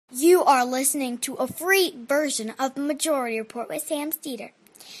You are listening to a free version of the Majority Report with Sam Steeder.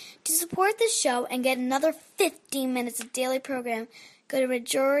 To support this show and get another 15 minutes of daily program, go to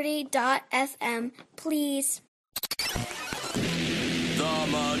majority.fm, please. The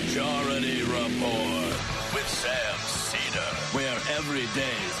Majority Report with Sam Steeder, where every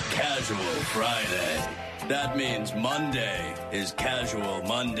day's Casual Friday. That means Monday is Casual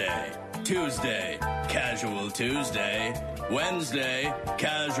Monday, Tuesday, Casual Tuesday, Wednesday,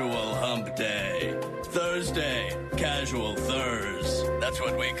 Casual Hump Day, Thursday, Casual Thurs, that's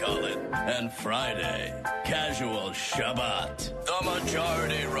what we call it, and Friday, Casual Shabbat. The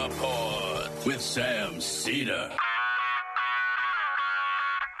Majority Report with Sam Steeder.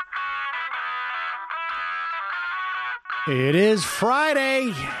 It is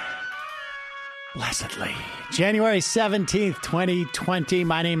Friday, blessedly, January 17th, 2020.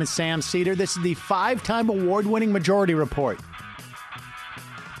 My name is Sam Steeder. This is the 5-time award-winning Majority Report.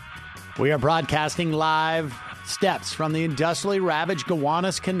 We are broadcasting live steps from the industrially ravaged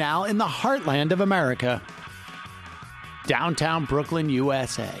Gowanus Canal in the heartland of America, downtown Brooklyn,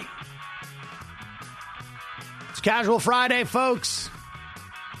 USA. It's Casual Friday, folks.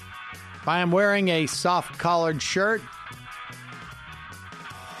 I am wearing a soft-collared shirt.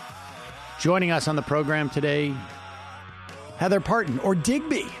 Joining us on the program today, Heather Parton, or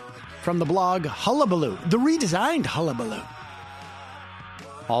Digby, from the blog Hullabaloo, the redesigned Hullabaloo.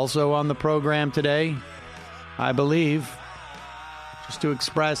 Also on the program today, I believe, just to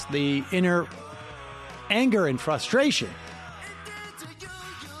express the inner anger and frustration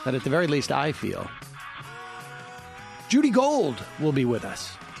that at the very least I feel, Judy Gold will be with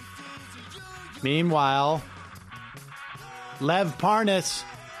us. Meanwhile, Lev Parnas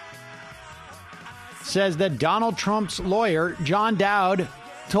says that Donald Trump's lawyer, John Dowd,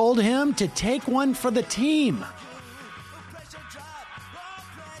 told him to take one for the team.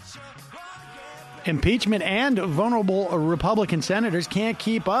 Impeachment and vulnerable Republican senators can't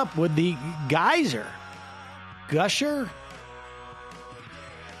keep up with the gusher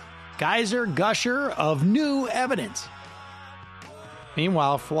of new evidence.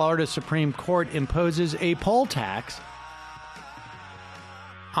 Meanwhile, Florida Supreme Court imposes a poll tax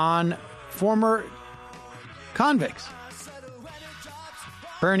on former convicts.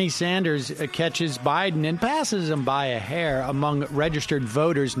 Bernie Sanders catches Biden and passes him by a hair among registered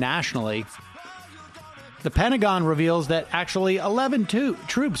voters nationally. The Pentagon reveals that actually 11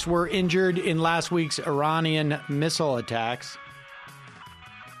 troops were injured in last week's Iranian missile attacks.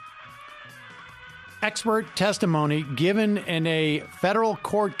 Expert testimony given in a federal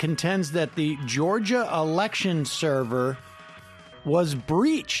court contends that the Georgia election server was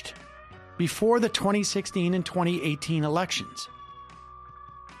breached before the 2016 and 2018 elections.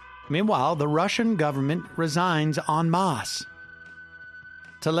 Meanwhile, the Russian government resigns en masse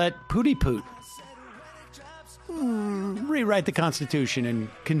to let Pooty-Poot rewrite the Constitution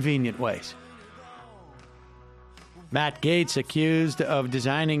in convenient ways. Matt Gaetz accused of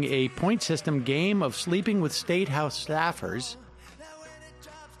designing a point system game of sleeping with State House staffers.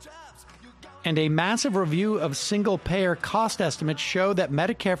 And a massive review of single-payer cost estimates show that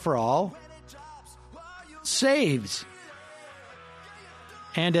Medicare for All saves.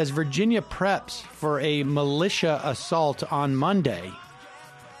 And as Virginia preps for a militia assault on Monday,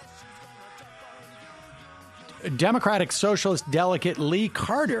 Democratic Socialist delegate Lee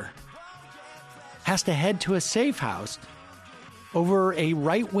Carter has to head to a safe house over a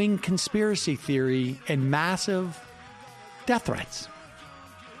right-wing conspiracy theory and massive death threats.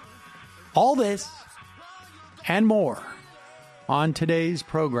 All this and more on today's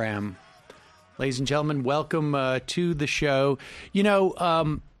program. Ladies and gentlemen, welcome to the show. You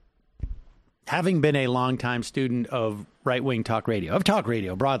know, having been a longtime student of right-wing talk radio,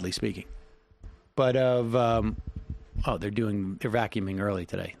 broadly speaking, but of, they're vacuuming early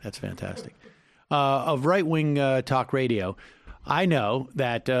today. That's fantastic. Of right-wing talk radio, I know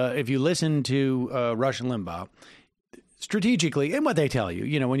that if you listen to Rush and Limbaugh, strategically, and what they tell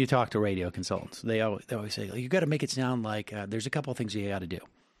you, when you talk to radio consultants, they always say, you got to make it sound like there's a couple of things you got to do.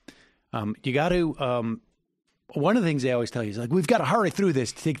 You got to, one of the things they always tell you is like, we've got to hurry through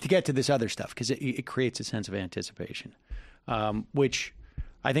this to get to this other stuff because it creates a sense of anticipation, which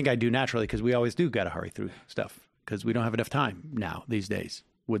I think I do naturally because we always do got to hurry through stuff because we don't have enough time now these days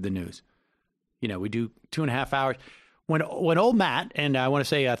with the news. We do 2.5 hours. When old Matt, and I want to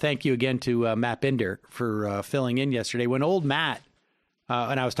say thank you again to Matt Binder for filling in yesterday. When old Matt,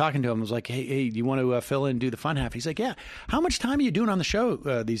 and I was talking to him, I was like, hey, do you want to fill in and do the fun half? He's like, yeah. How much time are you doing on the show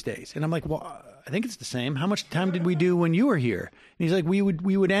these days? And I'm like, well, I think it's the same. How much time did we do when you were here? And he's like, we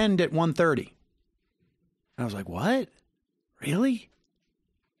would end at 1:30. And I was like, what? Really?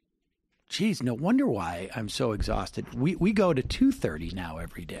 geez, no wonder why I'm so exhausted. We go to 2:30 now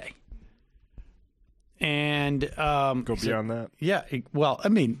every day. And go beyond that. Yeah. Well, I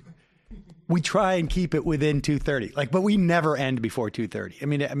mean, we try and keep it within 2:30, but we never end before 2:30. I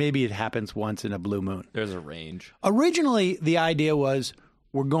mean, maybe it happens once in a blue moon. There's a range. Originally, the idea was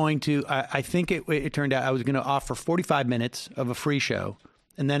we're going to, I think it turned out I was going to offer 45 minutes of a free show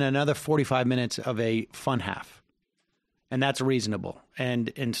and then another 45 minutes of a fun half. And that's reasonable.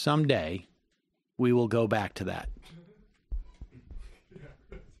 And someday we will go back to that.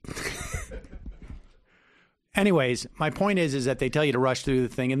 Anyways, my point is that they tell you to rush through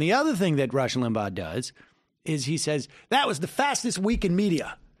the thing. And the other thing that Rush Limbaugh does is he says, that was the fastest week in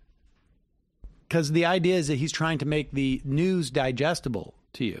media. Because the idea is that he's trying to make the news digestible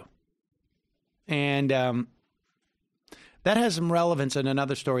to you. And that has some relevance in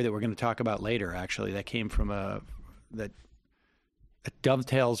another story that we're going to talk about later, actually, that came from that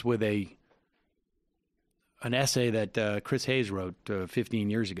dovetails with an essay that Chris Hayes wrote 15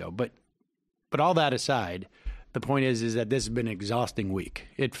 years ago. But all that aside, the point is that this has been an exhausting week.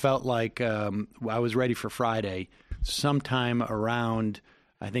 It felt like I was ready for Friday sometime around,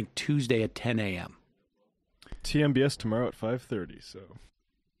 I think, Tuesday at 10 a.m. TMBS tomorrow at 5:30. So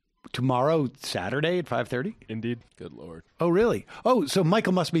tomorrow, Saturday at 5:30? Indeed. Good Lord. Oh, really? Oh, so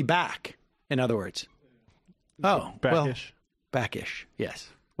Michael must be back, in other words. Oh, Backish. Well, backish,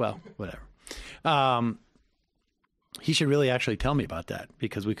 yes. Well, whatever. He should really actually tell me about that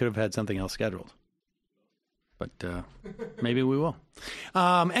because we could have had something else scheduled. But maybe we will.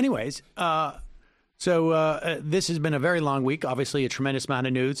 Anyways, so this has been a very long week, obviously a tremendous amount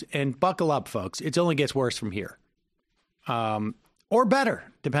of news. And buckle up, folks. It only gets worse from here. Or better,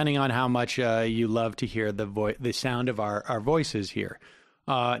 depending on how much you love to hear the sound of our voices here.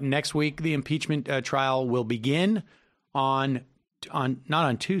 Next week, the impeachment trial will begin not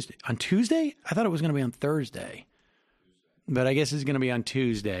on Tuesday. On Tuesday? I thought it was going to be on Thursday. But I guess it's going to be on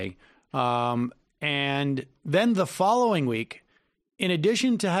Tuesday. And then the following week, in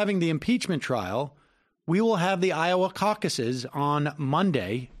addition to having the impeachment trial, we will have the Iowa caucuses on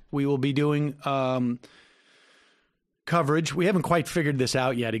Monday. We will be doing coverage. We haven't quite figured this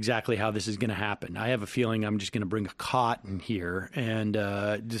out yet, exactly how this is going to happen. I have a feeling I'm just going to bring a cot in here and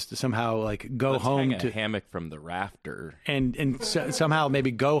just somehow Let's home hang to a hammock from the rafter and somehow maybe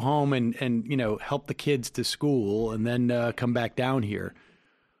go home and help the kids to school and then come back down here.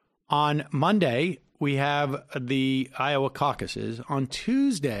 On Monday, we have the Iowa caucuses. On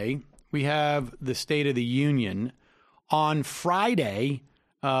Tuesday, we have the State of the Union. On Friday,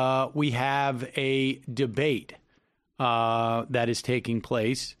 we have a debate that is taking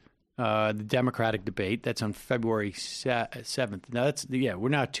place, the Democratic debate. That's on February 7th. Now, we're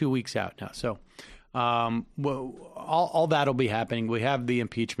now 2 weeks out now. So all that will be happening. We have the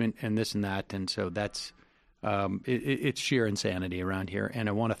impeachment and this and that. And so that's it's sheer insanity around here. And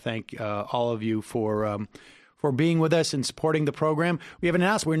I want to thank all of you for being with us and supporting the program. We have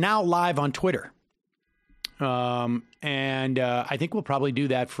announced we're now live on Twitter. And I think we'll probably do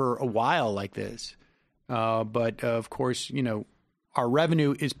that for a while like this. But of course, our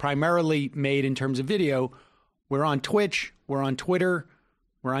revenue is primarily made in terms of video. We're on Twitch. We're on Twitter.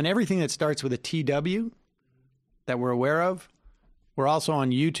 We're on everything that starts with a TW that we're aware of. We're also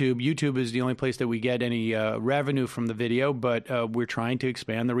on YouTube. YouTube is the only place that we get any revenue from the video, but we're trying to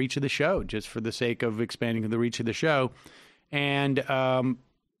expand the reach of the show just for the sake of expanding the reach of the show. And on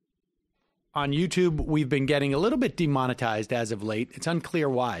YouTube, we've been getting a little bit demonetized as of late. It's unclear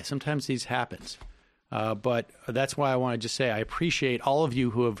why. Sometimes these happens. But that's why I want to just say I appreciate all of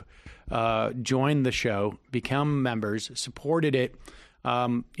you who have joined the show, become members, supported it.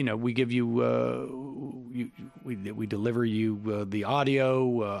 We give you, we deliver you the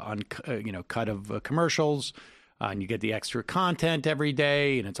audio on, cut of commercials, and you get the extra content every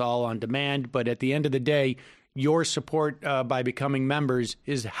day, and it's all on demand. But at the end of the day, your support by becoming members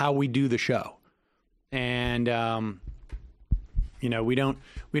is how we do the show. And,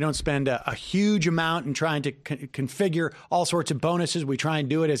 we don't spend a huge amount in trying to configure all sorts of bonuses. We try and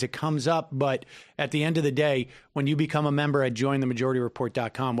do it as it comes up. But at the end of the day, when you become a member at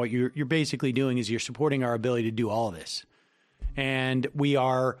jointhemajority.report.com, what you're basically doing is you're supporting our ability to do all of this. And we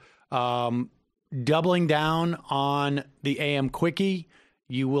are doubling down on the AM Quickie.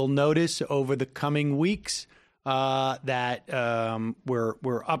 You will notice over the coming weeks that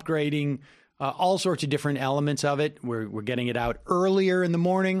we're upgrading all sorts of different elements of it. We're getting it out earlier in the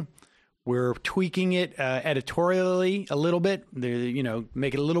morning. We're tweaking it editorially a little bit,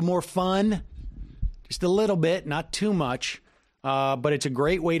 make it a little more fun, just a little bit, not too much. But it's a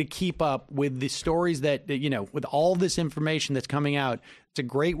great way to keep up with the stories that, with all this information that's coming out. It's a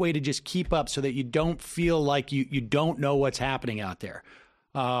great way to just keep up so that you don't feel like you don't know what's happening out there.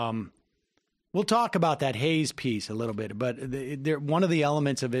 We'll talk about that Hayes piece a little bit, but one of the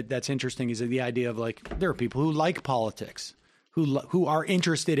elements of it that's interesting is the idea of there are people who like politics, who are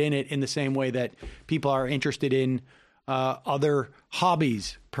interested in it in the same way that people are interested in other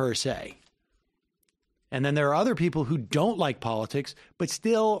hobbies per se. And then there are other people who don't like politics, but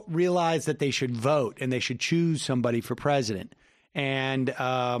still realize that they should vote and they should choose somebody for president. And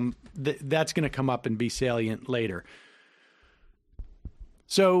that's going to come up and be salient later.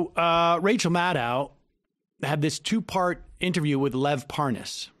 So Rachel Maddow had this 2-part interview with Lev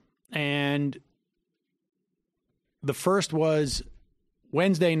Parnas. And the first was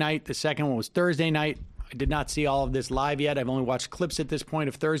Wednesday night. The second one was Thursday night. I did not see all of this live yet. I've only watched clips at this point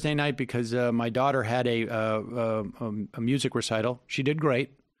of Thursday night because my daughter had a music recital. She did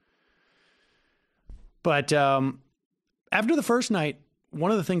great. But after the first night,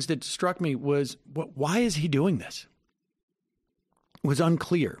 one of the things that struck me was, why is he doing this? It was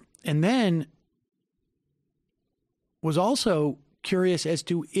unclear. And then was also curious as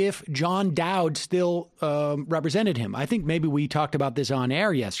to if John Dowd still represented him. I think maybe we talked about this on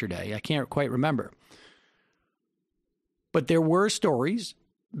air yesterday. I can't quite remember. But there were stories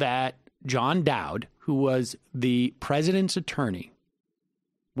that John Dowd, who was the president's attorney,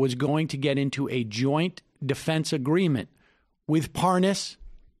 was going to get into a joint defense agreement with Parnas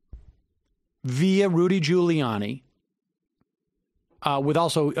via Rudy Giuliani, with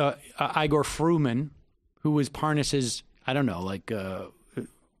also Igor Fruman, who was Parnas's, I don't know,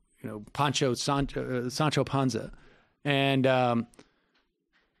 Sancho Panza. And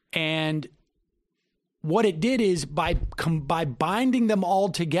what it did is by binding them all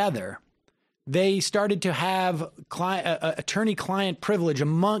together, they started to have attorney-client privilege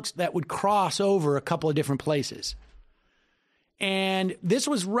amongst that would cross over a couple of different places. And this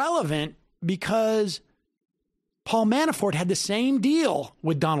was relevant because Paul Manafort had the same deal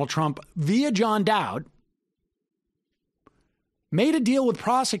with Donald Trump via John Dowd, made a deal with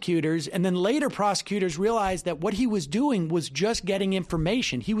prosecutors, and then later prosecutors realized that what he was doing was just getting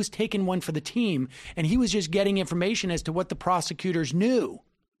information. He was taking one for the team, and he was just getting information as to what the prosecutors knew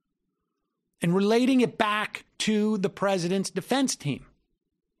and relating it back to the president's defense team.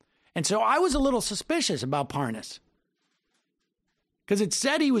 And so I was a little suspicious about Parnas because it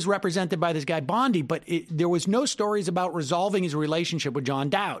said he was represented by this guy Bondi, but there was no stories about resolving his relationship with John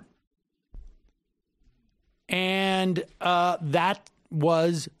Dowd. And that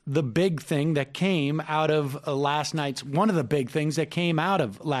was the big thing that came out of last night's, one of the big things that came out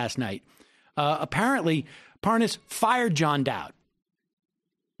of last night. Apparently, Parnas fired John Dowd.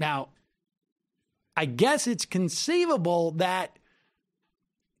 Now, I guess it's conceivable that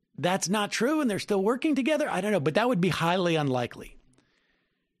that's not true and they're still working together. I don't know, but that would be highly unlikely.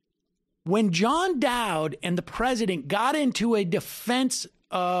 When John Dowd and the president got into a defense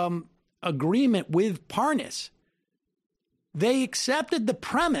agreement with Parnas, they accepted the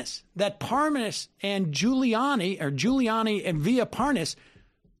premise that Parnas and Giuliani and via Parnas,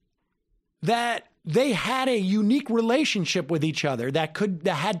 that they had a unique relationship with each other that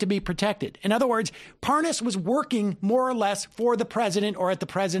had to be protected. In other words, Parnas was working more or less for the president or at the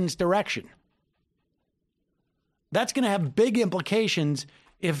president's direction. That's going to have big implications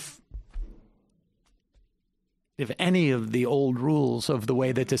if any of the old rules of the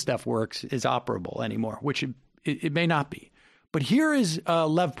way that this stuff works is operable anymore, which it may not be. But here is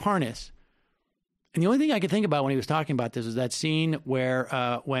Lev Parnas. And the only thing I could think about when he was talking about this was that scene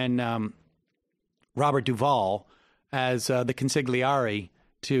where when Robert Duvall, as the consigliere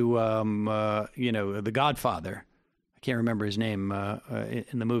to, The Godfather, I can't remember his name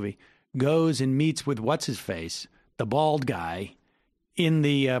in the movie, goes and meets with what's-his-face, the bald guy, in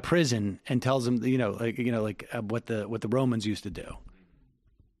the prison and tells him, what the Romans used to do.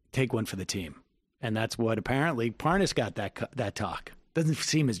 Take one for the team. And that's what apparently Parnas got that talk. Doesn't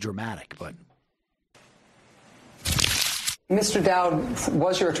seem as dramatic, but. Mr. Dowd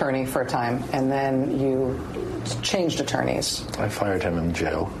was your attorney for a time, and then you changed attorneys. I fired him in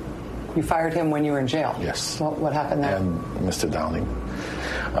jail. You fired him when you were in jail? Yes. What happened there? And Mr. Downing.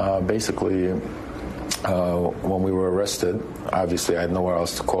 Basically, when we were arrested, obviously I had nowhere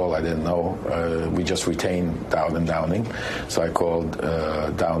else to call. I didn't know. We just retained Dowd and Downing. So I called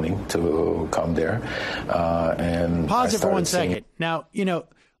Downing to come there. And pause it for 1 second. Now,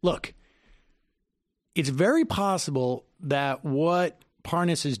 look, it's very possible that what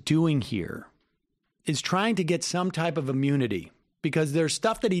Parnas is doing here is trying to get some type of immunity because there's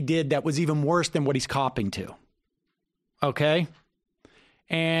stuff that he did that was even worse than what he's copping to. Okay.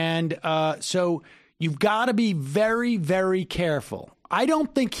 And so you've got to be very, very careful. I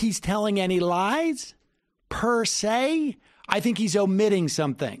don't think he's telling any lies per se. I think he's omitting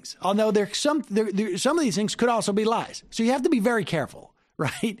some things, although some of these things could also be lies. So you have to be very careful,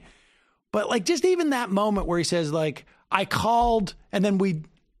 right? But like just even that moment where he says like, I called and then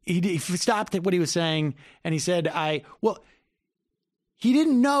he stopped at what he was saying. And he said, he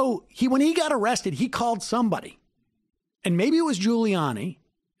didn't know when he got arrested, he called somebody and maybe it was Giuliani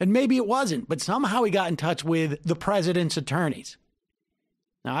and maybe it wasn't, but somehow he got in touch with the president's attorneys.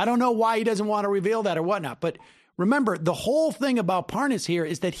 Now, I don't know why he doesn't want to reveal that or whatnot, but remember, the whole thing about Parnas here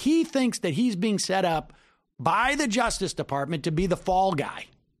is that he thinks that he's being set up by the Justice Department to be the fall guy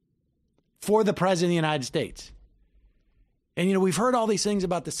for the president of the United States. And, you know, we've heard all these things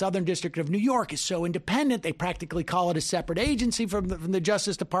about the Southern District of New York is so independent. They practically call it a separate agency from the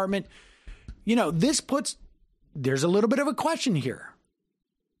Justice Department. You know, there's a little bit of a question here.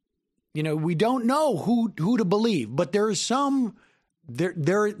 You know, we don't know who to believe, but there's some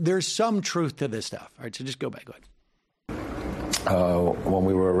truth to this stuff. All right, so just go back. Go ahead. When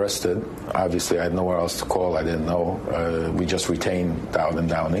we were arrested, obviously I had nowhere else to call. I didn't know. We just retained Dowd and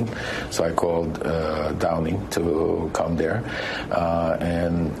Downing. So I called Downing to come there.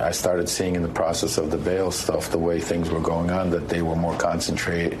 And I started seeing in the process of the bail stuff, the way things were going on, that they were more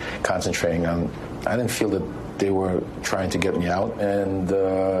concentrating on, I didn't feel that they were trying to get me out. And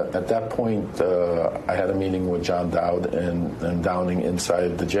at that point, I had a meeting with John Dowd and Downing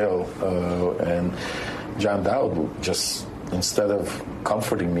inside the jail. And John Dowd just, instead of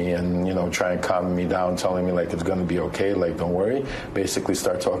comforting me and, you know, try and calm me down, telling me, like, it's going to be okay, like, don't worry, basically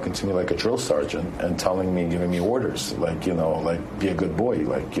start talking to me like a drill sergeant and giving me orders, like, you know, like, be a good boy,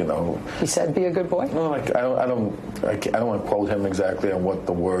 like, you know. He said be a good boy? No, like, I don't want to quote him exactly on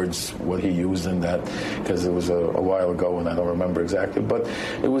what he used in that, because it was a while ago and I don't remember exactly, but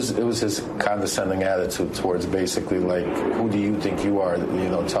it was his condescending attitude towards basically, like, who do you think you are, you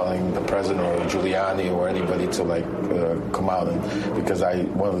know, telling the president or Giuliani or anybody to, like, come out. And because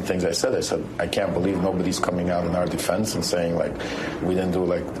one of the things I said, I can't believe nobody's coming out in our defense and saying, like, we didn't do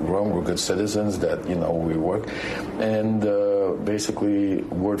like wrong, we're good citizens, that, you know, we work. And basically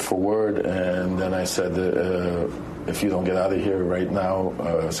word for word. And then I said, if you don't get out of here right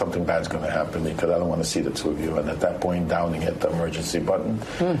now, something bad's going to happen, because I don't want to see the two of you. And at that point, Downing hit the emergency button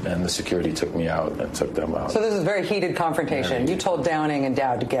and the security took me out and took them out. So this is a very heated confrontation. You told Downing and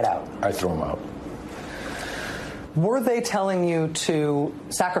Dowd to get out. I threw them out. Were they telling you to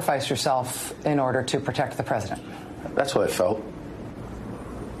sacrifice yourself in order to protect the president? That's what I felt.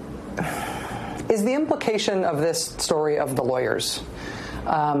 Is the implication of this story of the lawyers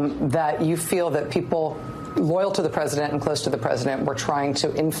that you feel that people loyal to the president and close to the president were trying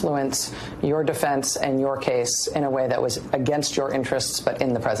to influence your defense and your case in a way that was against your interests but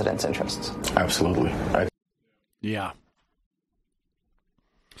in the president's interests? Absolutely. Yeah.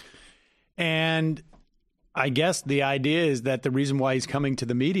 And I guess the idea is that the reason why he's coming to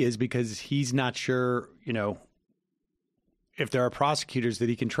the media is because he's not sure, you know, if there are prosecutors that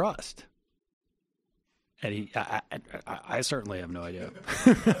he can trust. And I certainly have no idea.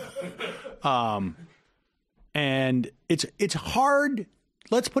 And it's hard.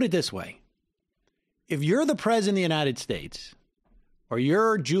 Let's put it this way. If you're the president of the United States, or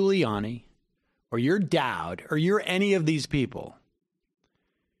you're Giuliani, or you're Dowd, or you're any of these people,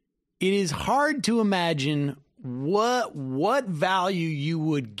 it is hard to imagine what value you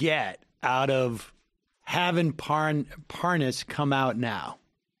would get out of having Parnas come out now.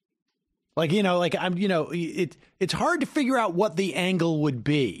 Like, you know, like it's hard to figure out what the angle would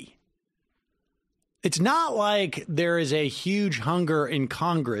be. It's not like there is a huge hunger in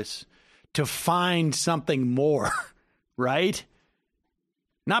Congress to find something more, right?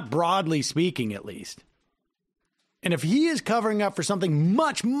 Not broadly speaking, at least. And if he is covering up for something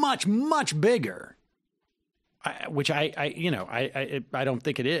much, much, much bigger, which I don't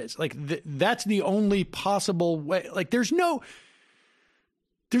think it is. Like that's the only possible way. Like there's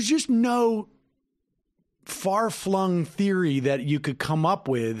just no far-flung theory that you could come up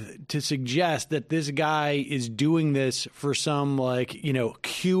with to suggest that this guy is doing this for some, like, you know,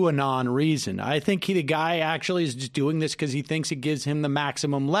 QAnon reason. I think the guy actually is just doing this because he thinks it gives him the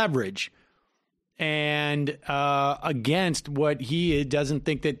maximum leverage. And against what he doesn't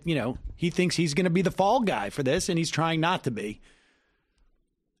think that, you know, he thinks he's going to be the fall guy for this, and he's trying not to be.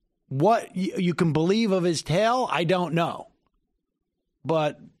 What you can believe of his tale, I don't know.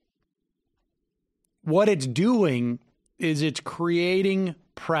 But what it's doing is it's creating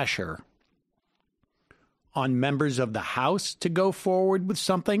pressure on members of the House to go forward with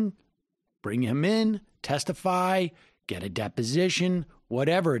something, bring him in, testify, get a deposition,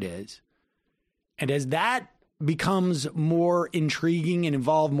 whatever it is. And as that becomes more intriguing and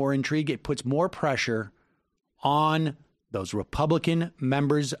involve more intrigue, it puts more pressure on those Republican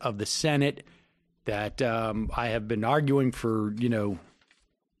members of the Senate that I have been arguing for,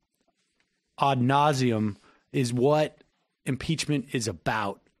 ad nauseum, is what impeachment is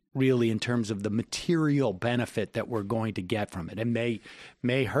about, really, in terms of the material benefit that we're going to get from it. It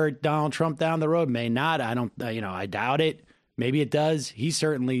may hurt Donald Trump down the road, may not. I doubt it. Maybe it does.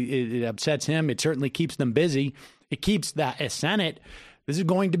 It upsets him. It certainly keeps them busy. It keeps the Senate. This is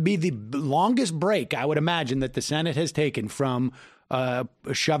going to be the longest break, I would imagine, that the Senate has taken from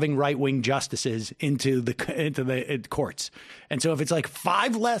shoving right-wing justices into the courts. And so if it's like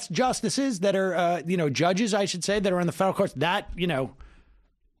 5 less justices that are, judges, I should say, that are in the federal courts, that's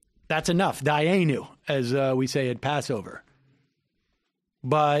enough. Dayenu, as we say at Passover.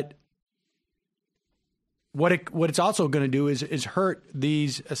 But what it's also going to do is hurt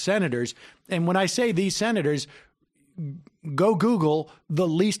these senators. And when I say these senators, go Google the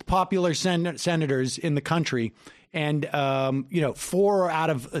least popular senators in the country. And, 4 out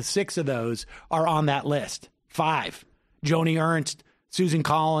of 6 of those are on that list. 5. Joni Ernst, Susan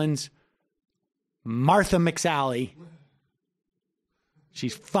Collins, Martha McSally.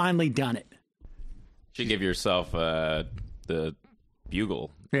 She's finally done it. Should give yourself the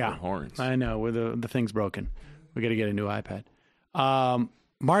bugle. Yeah, horns. I know. Where the thing's broken. We got to get a new iPad.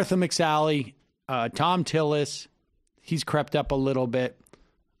 Martha McSally, Tom Tillis, he's crept up a little bit.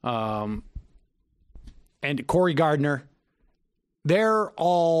 And Cory Gardner, they're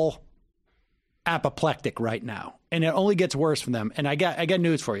all apoplectic right now. And it only gets worse for them. And I got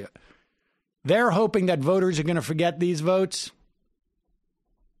news for you. They're hoping that voters are going to forget these votes.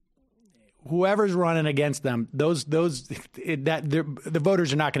 Whoever's running against them, the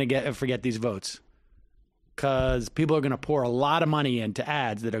voters are not going to forget these votes, because people are going to pour a lot of money into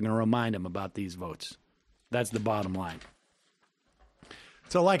ads that are going to remind them about these votes. That's the bottom line.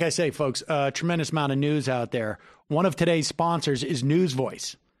 So like I say, folks, a tremendous amount of news out there. One of today's sponsors is News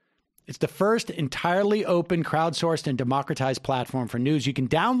Voice. It's the first entirely open, crowdsourced, and democratized platform for news. You can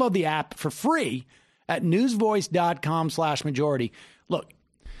download the app for free at newsvoice.com/majority. Look,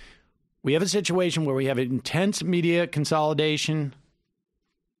 we have a situation where we have intense media consolidation.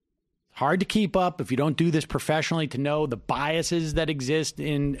 Hard to keep up if you don't do this professionally to know the biases that exist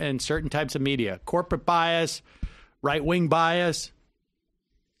in certain types of media. Corporate bias, right-wing bias,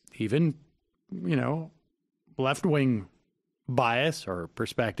 even, left-wing bias or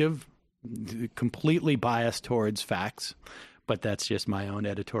perspective, completely biased towards facts. But that's just my own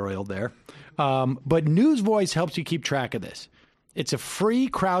editorial there. But News Voice helps you keep track of this. It's a free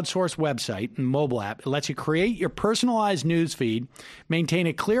crowdsourced website and mobile app. It lets you create your personalized news feed, maintain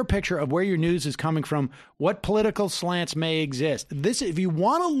a clear picture of where your news is coming from, what political slants may exist. This, if you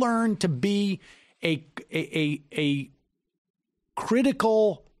want to learn to be a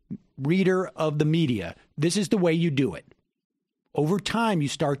critical reader of the media, this is the way you do it. Over time, you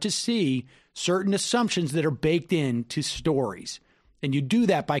start to see certain assumptions that are baked into stories, and you do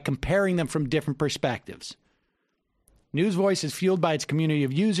that by comparing them from different perspectives. News Voice is fueled by its community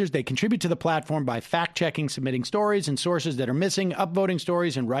of users. They contribute to the platform by fact-checking, submitting stories and sources that are missing, upvoting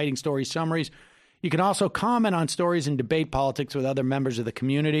stories, and writing story summaries. You can also comment on stories and debate politics with other members of the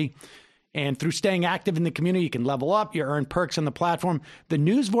community. And through staying active in the community, you can level up. You earn perks on the platform. The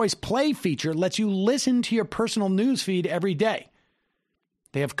News Voice Play feature lets you listen to your personal news feed every day.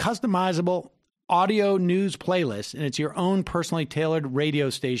 They have customizable audio news playlists, and it's your own personally tailored radio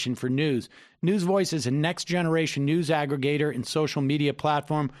station for news. News Voice is a next-generation news aggregator and social media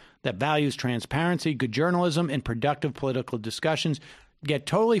platform that values transparency, good journalism, and productive political discussions. Get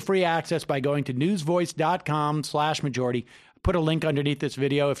totally free access by going to newsvoice.com/majority. Put a link underneath this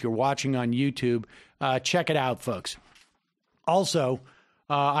video if you're watching on YouTube. Check it out, folks. Also,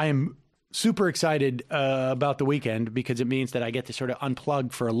 I am super excited about the weekend because it means that I get to sort of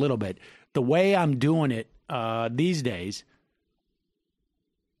unplug for a little bit. The way I'm doing it these days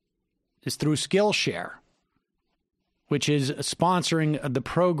is through Skillshare, which is sponsoring the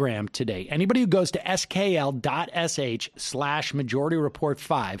program today. Anybody who goes to skl.sh/Majority Report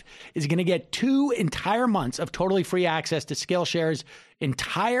 5 is going to get 2 entire months of totally free access to Skillshare's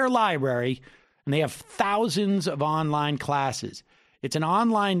entire library, and they have thousands of online classes. It's an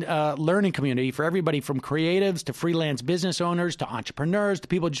online learning community for everybody from creatives to freelance business owners to entrepreneurs to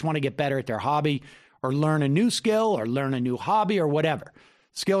people who just want to get better at their hobby or learn a new skill or learn a new hobby or whatever.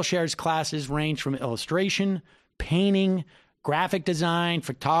 Skillshare's classes range from illustration, painting, graphic design,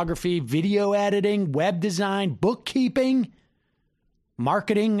 photography, video editing, web design, bookkeeping,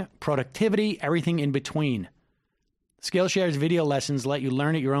 marketing, productivity, everything in between. Skillshare's video lessons let you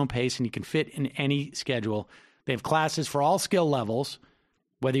learn at your own pace, and you can fit in any schedule. They have classes for all skill levels.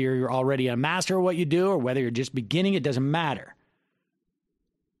 Whether you're already a master of what you do or whether you're just beginning, it doesn't matter.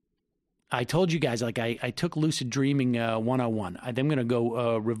 I told you guys, like, I took Lucid Dreaming 101. I'm going to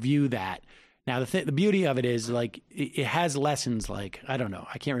go review that. Now, the beauty of it is, like, it has lessons, like, I don't know.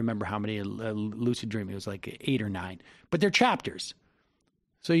 I can't remember how many Lucid Dreaming. It was like 8 or 9. But they're chapters.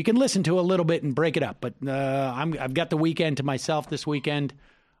 So you can listen to a little bit and break it up. But I've got the weekend to myself this weekend.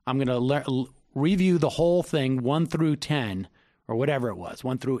 I'm going to review the whole thing, 1 through 10, or whatever it was,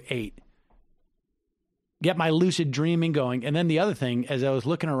 1 through 8. Get my lucid dreaming going. And then the other thing, as I was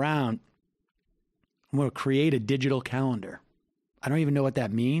looking around, I'm going to create a digital calendar. I don't even know what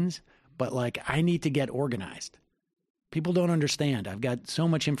that means, but, like, I need to get organized. People don't understand. I've got so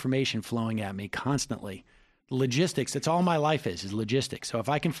much information flowing at me constantly. Logistics, that's all my life is logistics. So if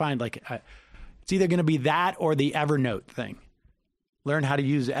I can find, like, it's either going to be that or the Evernote thing. Learn how to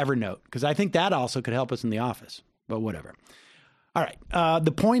use Evernote, because I think that also could help us in the office, but whatever. All right.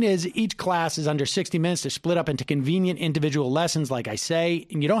 The point is, each class is under 60 minutes. They're split up into convenient individual lessons, like I say,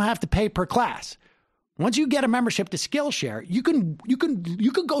 and you don't have to pay per class. Once you get a membership to Skillshare, you can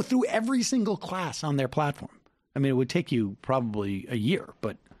go through every single class on their platform. I mean, it would take you probably a year,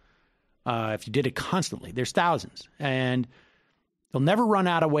 but if you did it constantly, there's thousands, and they'll never run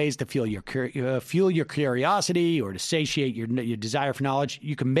out of ways to fuel your curiosity or to satiate your desire for knowledge.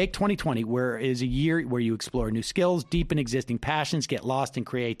 You can make 2020 where is a year where you explore new skills, deepen existing passions, get lost in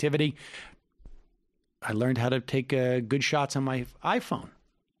creativity. I learned how to take good shots on my iPhone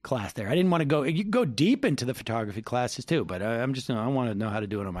class there. I didn't want to go. You can go deep into the photography classes too, but I want to know how to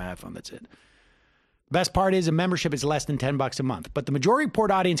do it on my iPhone. That's it. Best part is a membership is less than $10 a month, but the Majority Report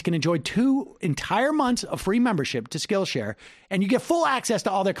audience can enjoy 2 entire months of free membership to Skillshare, and you get full access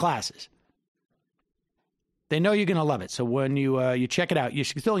to all their classes. They know you're going to love it. So when you check it out, you're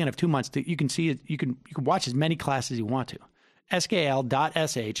still going to have 2 months. You can see it. You can watch as many classes as you want to.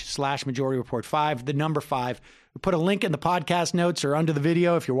 skl.sh/Majority Report 5, the number 5. We put a link in the podcast notes or under the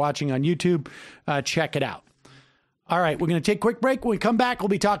video if you're watching on YouTube. Check it out. All right, we're going to take a quick break. When we come back, we'll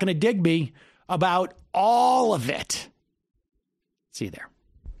be talking to Digby about all of it. See you there.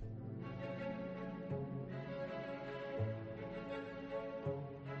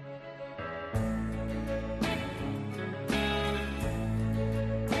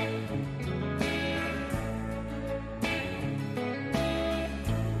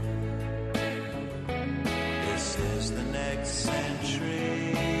 This is the next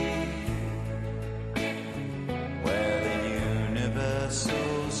century where the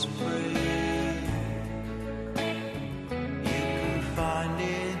universal's free. Find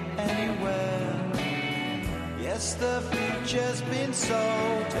it anywhere. Yes, the future's been sold.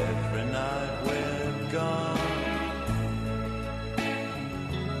 Every night we're gone.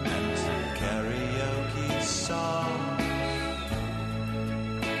 And to karaoke songs.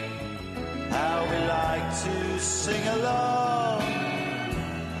 How we like to sing along,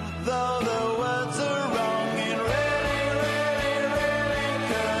 though the words are wrong. It really, really, really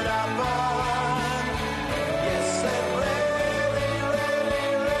could happen. Yes, it really,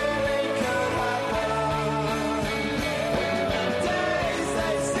 really, really could happen. The days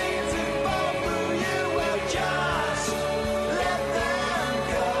they seem to fall through you will just let them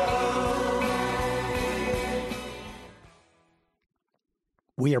go.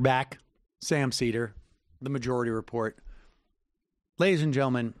 We are back. Sam Cedar, the Majority Report. Ladies and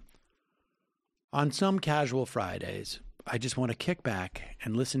gentlemen, on some casual Fridays, I just want to kick back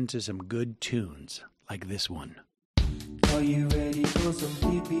and listen to some good tunes like this one. Are you ready for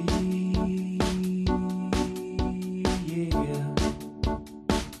some Digby? Yeah.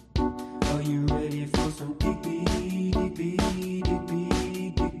 Are you ready for some Digby? Digby,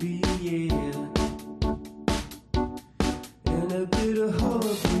 Digby, Digby, yeah. And a bit of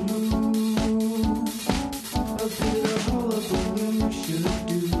hullabaloo. A bit of hullabaloo should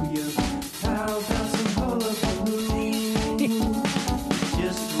do ya. How about some hullabaloo?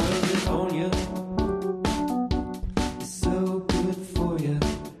 Just rub it on ya. It's so good for ya.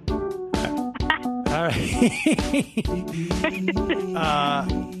 All right.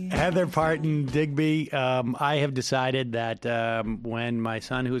 Heather Parton, Digby, I have decided that when my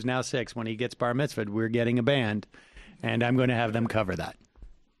son, who's now 6, when he gets bar mitzvahed, we're getting a band, and I'm going to have them cover that.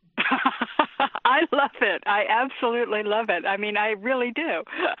 I love it. I absolutely love it. I mean, I really do.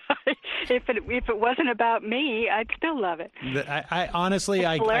 If it wasn't about me, I'd still love it. I honestly,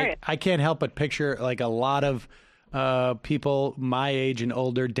 I can't help but picture like a lot of people my age and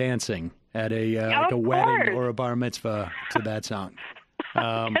older dancing at a wedding or a bar mitzvah to that song.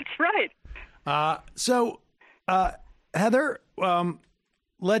 That's right. So Heather,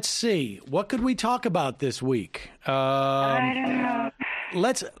 let's see. What could we talk about this week? I don't know.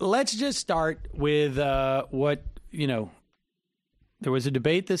 Let's just start with what, there was a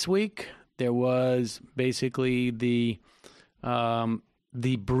debate this week. There was basically the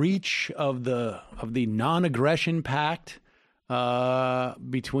breach of the non-aggression pact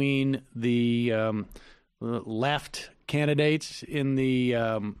between the left candidates in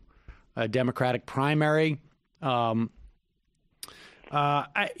the Democratic primary. We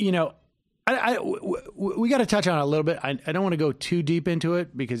got to touch on it a little bit. I don't want to go too deep into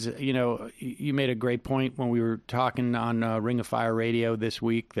it because, you made a great point when we were talking on Ring of Fire Radio this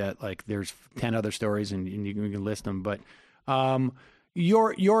week that like there's 10 other stories and you can list them. But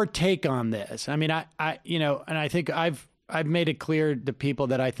your take on this, I mean, and I think I've made it clear to people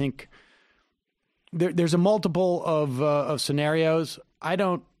that I think there's a multiple of scenarios. I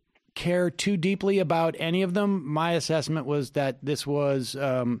don't care too deeply about any of them. My assessment was that this was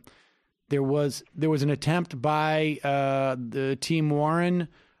there was an attempt by the Team Warren,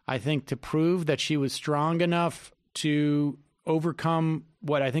 I think, to prove that she was strong enough to overcome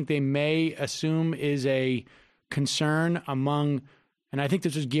what I think they may assume is a concern among, and I think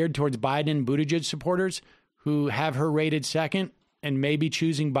this was geared towards Biden and Buttigieg supporters who have her rated second and maybe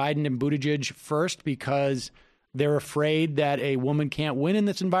choosing Biden and Buttigieg first because they're afraid that a woman can't win in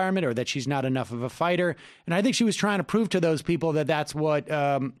this environment or that she's not enough of a fighter. And I think she was trying to prove to those people that that's what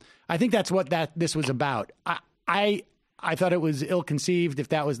I think that's what this was about. I thought it was ill-conceived if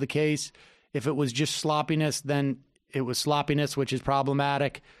that was the case. If it was just sloppiness, then it was sloppiness, which is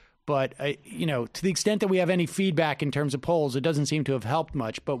problematic. But, to the extent that we have any feedback in terms of polls, it doesn't seem to have helped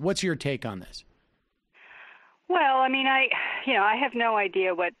much. But what's your take on this? Well, I mean, I have no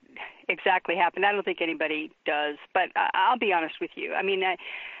idea what exactly happened. I don't think anybody does, but I'll be honest with you. I mean,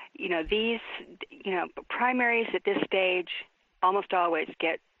 these, primaries at this stage almost always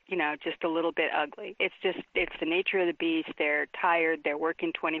get, just a little bit ugly. It's the nature of the beast. They're tired. They're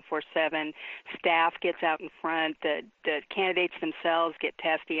working 24/7. Staff gets out in front. The candidates themselves get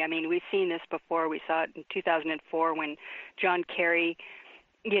testy. I mean, we've seen this before. We saw it in 2004 when John Kerry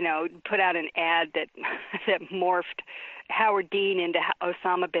put out an ad that morphed Howard Dean into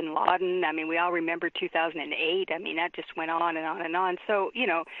Osama bin Laden. I mean, we all remember 2008. I mean, that just went on and on and on. So,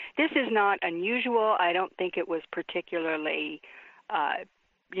 this is not unusual. I don't think it was particularly,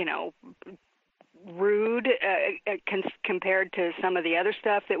 rude compared to some of the other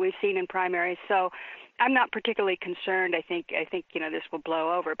stuff that we've seen in primaries. So I'm not particularly concerned. I think this will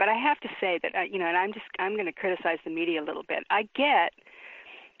blow over. But I have to say that, and I'm going to criticize the media a little bit. I get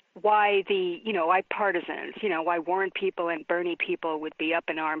why why partisans, why Warren people and Bernie people would be up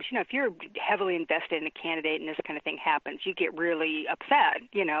in arms. If you're heavily invested in a candidate and this kind of thing happens, you get really upset,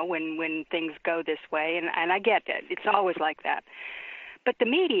 when things go this way. And I get that. It's always like that. But the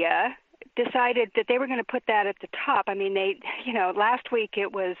media decided that they were going to put that at the top. I mean, they, last week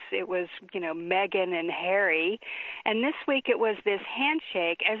it was, Meghan and Harry. And this week it was this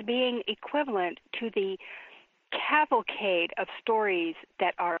handshake as being equivalent to the cavalcade of stories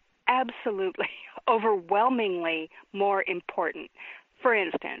that are absolutely overwhelmingly more important. For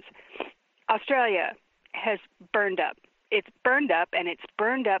instance, Australia has burned up. It's burned up, and it's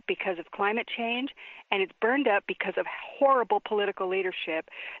burned up because of climate change, and it's burned up because of horrible political leadership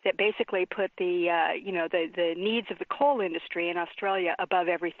that basically put the needs of the coal industry in Australia above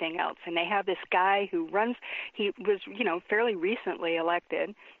everything else. And they have this guy who he was, fairly recently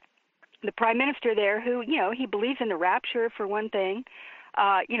elected, the prime minister there, who, he believes in the rapture for one thing.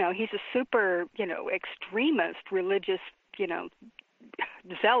 He's a super, extremist religious,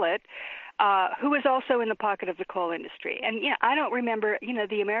 zealot, who is also in the pocket of the coal industry. And, I don't remember,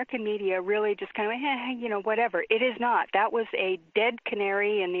 the American media really just kind of, whatever. It is not. That was a dead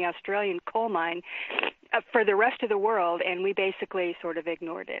canary in the Australian coal mine for the rest of the world, and we basically sort of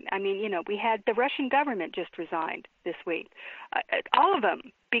ignored it. I mean, we had the Russian government just resigned this week. All of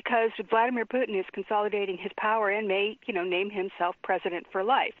them, because Vladimir Putin is consolidating his power and may, name himself president for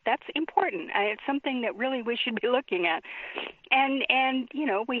life. That's important. It's something that really we should be looking at. And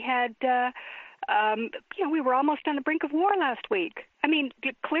we had, we were almost on the brink of war last week. I mean,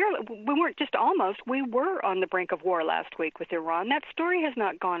 clearly, we weren't just almost. We were on the brink of war last week with Iran. That story has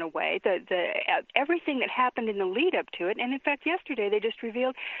not gone away. Everything that happened in the lead up to it, and in fact, yesterday they just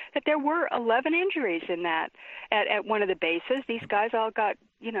revealed that there were 11 injuries in that at one of the bases. These guys all got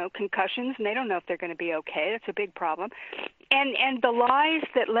concussions, and they don't know if they're going to be okay. That's a big problem. And the lies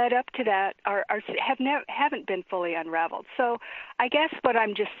that led up to that haven't been fully unraveled. So I guess what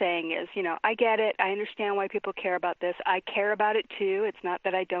I'm just saying is, I get it. I understand why people care about this. I care about it too. It's not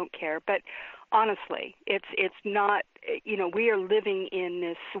that I don't care. But Honestly, it's not. We are living in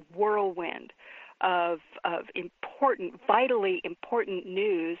this whirlwind of important, vitally important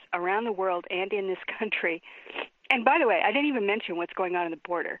news around the world and in this country. And by the way, I didn't even mention what's going on the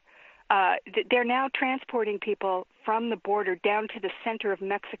border. They're now transporting people from the border down to the center of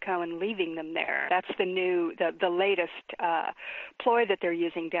Mexico and leaving them there. That's the latest ploy that they're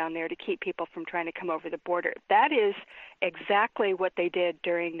using down there to keep people from trying to come over the border. That is exactly what they did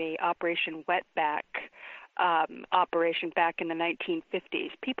during the Operation Wetback operation back in the 1950s.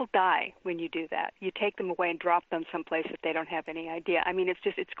 People die when you do that. You take them away and drop them someplace that they don't have any idea. I mean,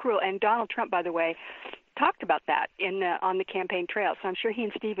 it's cruel. And Donald Trump, by the way, talked about that on the campaign trail. So I'm sure he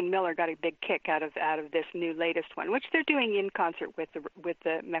and Stephen Miller got a big kick out of this new latest one, which they're doing in concert with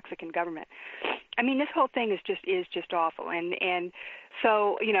the Mexican government. I mean, this whole thing is just awful. And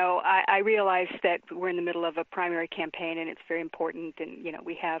so, I realize that we're in the middle of a primary campaign and it's very important, and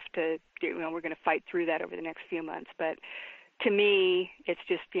we have to we're going to fight through that over the next few months. But to me, it's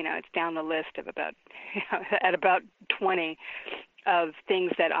just it's down the list of about at about 20 of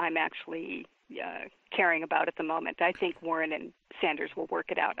things that I'm actually caring about at the moment. I think Warren and Sanders will work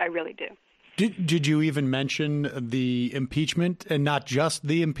it out. I really do. Did you even mention the impeachment, and not just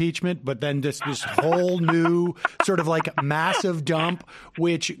the impeachment, but then this whole new sort of like massive dump,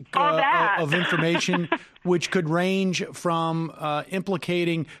 which of information, which could range from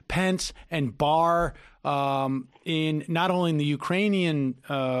implicating Pence and Barr in not only in the Ukrainian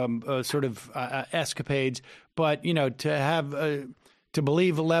sort of escapades, but to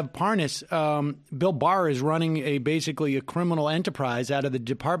believe Lev Parnas, Bill Barr is running basically a criminal enterprise out of the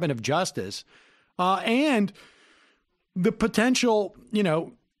Department of Justice. And the potential,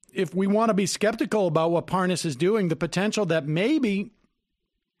 if we want to be skeptical about what Parnas is doing, the potential that maybe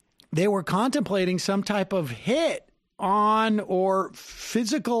they were contemplating some type of hit on or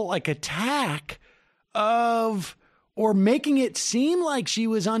physical attack or making it seem like she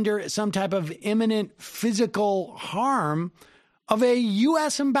was under some type of imminent physical harm of a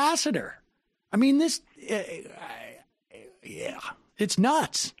U.S. ambassador. I mean, this, it's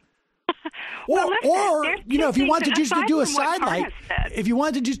nuts. Well, or if you want to just do a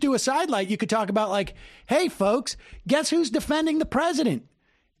sidelight, you could talk about hey, folks, guess who's defending the president?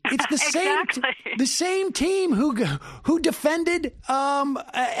 It's the same team who defended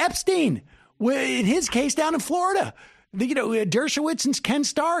Epstein in his case down in Florida. Dershowitz and Ken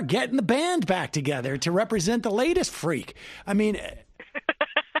Starr getting the band back together to represent the latest freak. I mean,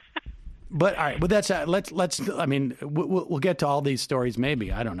 but all right, but that's let's. I mean, we'll get to all these stories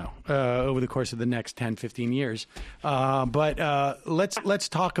maybe. I don't know over the course of the next 10, 15 years. But let's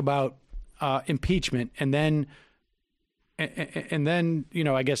talk about impeachment and then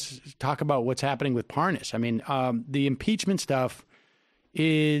I guess talk about what's happening with Parnas. I mean, the impeachment stuff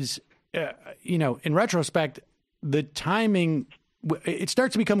is in retrospect. The timing, it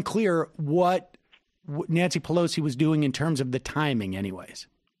starts to become clear what Nancy Pelosi was doing in terms of the timing anyways.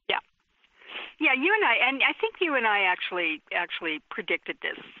 Yeah, you and I think you and I actually predicted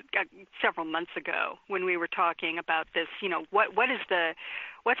this several months ago when we were talking about this,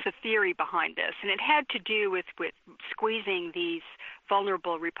 what's the theory behind this? And it had to do with squeezing these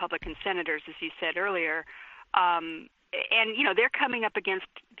vulnerable Republican senators, as you said earlier. And they're coming up against,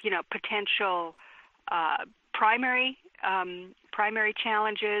 potential primary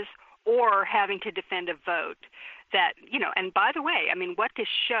challenges or having to defend a vote that, and by the way, I mean, what this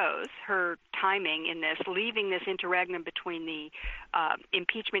shows, her timing in this, leaving this interregnum between the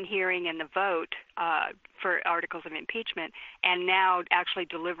impeachment hearing and the vote for articles of impeachment, and now actually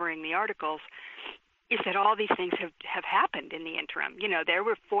delivering the articles, is that all these things have happened in the interim. There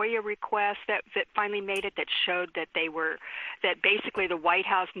were FOIA requests that finally made it that showed that that basically the White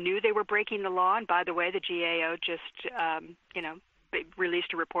House knew they were breaking the law. And by the way, the GAO just,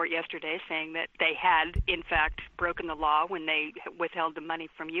 released a report yesterday saying that they had, in fact, broken the law when they withheld the money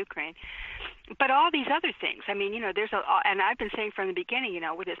from Ukraine. But all these other things, I mean, and I've been saying from the beginning,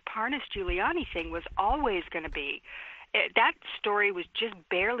 with this Parnas-Giuliani thing was always going to be, that story was just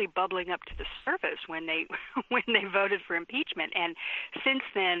barely bubbling up to the surface when they voted for impeachment. And since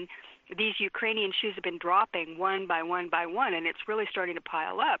then, these Ukrainian shoes have been dropping one by one by one, and it's really starting to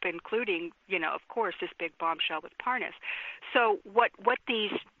pile up, including, of course, this big bombshell with Parnas. So what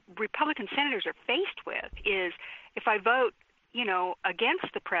these Republican senators are faced with is, if I vote,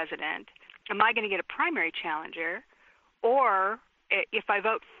 against the president, am I going to get a primary challenger? Or if I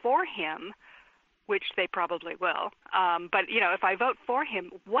vote for him, which they probably will. But, if I vote for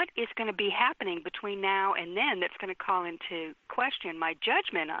him, what is going to be happening between now and then that's going to call into question my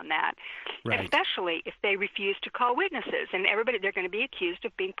judgment on that, Right. especially if they refuse to call witnesses. And they're going to be accused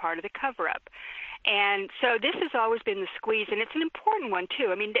of being part of the cover-up. And so this has always been the squeeze, and it's an important one,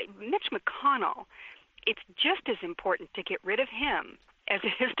 too. I mean, Mitch McConnell, it's just as important to get rid of him as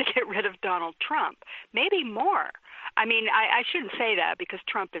it is to get rid of Donald Trump, maybe more. I mean, I shouldn't say that because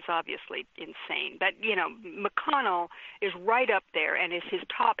Trump is obviously insane, but, McConnell is right up there and is his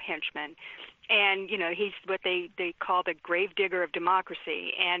top henchman. And, he's what they call the gravedigger of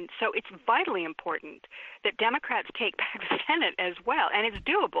democracy. And so it's vitally important that Democrats take back the Senate as well. And it's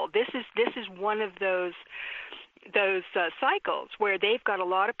doable. This is one of those cycles where they've got a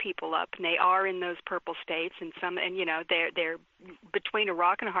lot of people up, and they are in those purple states, and they're between a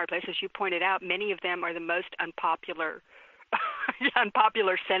rock and a hard place, as you pointed out. Many of them are the most unpopular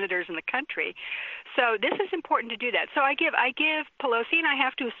senators in the country. So this is important to do that. So I give Pelosi, and I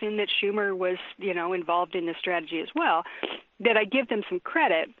have to assume that Schumer was involved in this strategy as well, that I give them some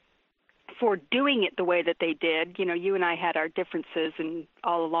credit for doing it the way that they did. You and I had our differences and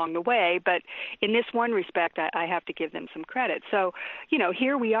all along the way, but in this one respect, I have to give them some credit. So,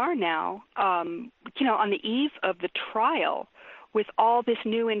 here we are now, on the eve of the trial with all this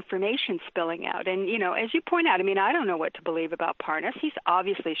new information spilling out. And, as you point out, I mean, I don't know what to believe about Parnas. He's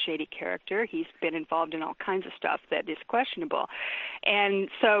obviously a shady character. He's been involved in all kinds of stuff that is questionable. And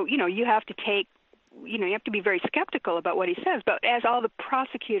so, you have to you have to be very skeptical about what he says. But as all the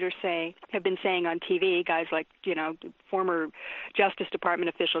prosecutors have been saying on TV, guys like, former Justice Department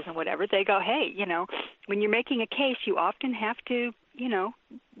officials and whatever, they go, hey, when you're making a case, you often have to,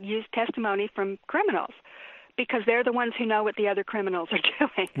 use testimony from criminals because they're the ones who know what the other criminals are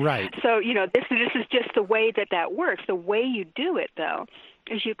doing. Right. So, this is just the way that works. The way you do it, though,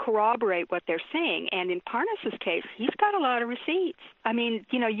 is you corroborate what they're saying. And in Parnas's case, he's got a lot of receipts. I mean,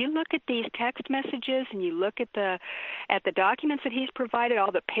 you look at these text messages and you look at the documents that he's provided,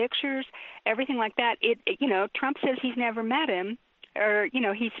 all the pictures, everything like that. Trump says he's never met him, or,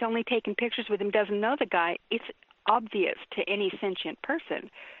 he's only taken pictures with him, doesn't know the guy. It's obvious to any sentient person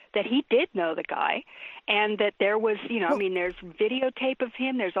that he did know the guy, and that there was, there's videotape of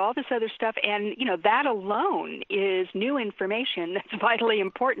him, there's all this other stuff, and, that alone is new information that's vitally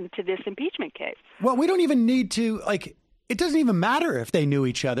important to this impeachment case. Well, we don't even need to, it doesn't even matter if they knew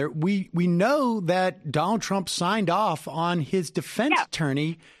each other. We know that Donald Trump signed off on his defense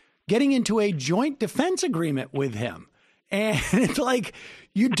attorney getting into a joint defense agreement with him. And it's like,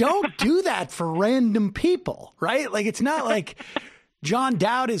 you don't do that for random people, right? It's not like John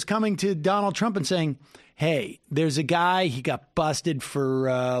Dowd is coming to Donald Trump and saying, hey, there's a guy, he got busted for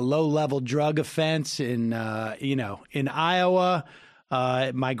low-level drug offense in Iowa.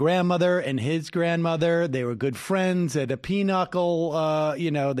 My grandmother and his grandmother, they were good friends at a pinochle.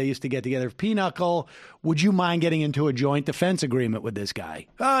 They used to get together for pinochle. Would you mind getting into a joint defense agreement with this guy?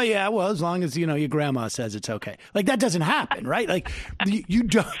 Oh, yeah, well, as long as, your grandma says it's okay. That doesn't happen, right? You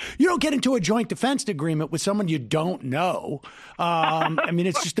don't get into a joint defense agreement with someone you don't know.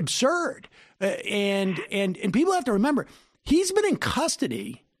 It's just absurd. And people have to remember, he's been in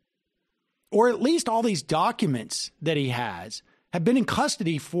custody, or at least all these documents that he has have been in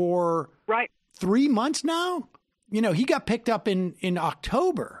custody for 3 months now. He got picked up in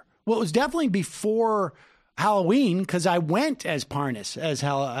October. Well, it was definitely before Halloween because I went as Parnas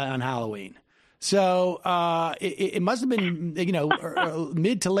on Halloween. So it must have been,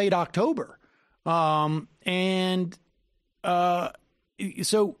 mid to late October. So,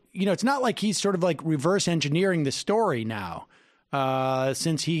 it's not like he's sort of reverse engineering the story now.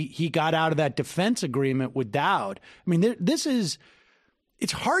 Since he got out of that defense agreement with Dowd. I mean, it's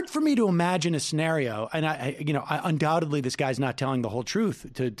hard for me to imagine a scenario, and I undoubtedly this guy's not telling the whole truth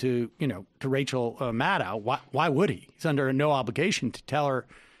to Rachel Maddow. Why would he? He's under no obligation to tell her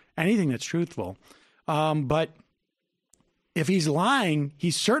anything that's truthful. But if he's lying,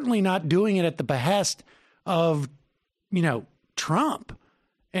 he's certainly not doing it at the behest of, Trump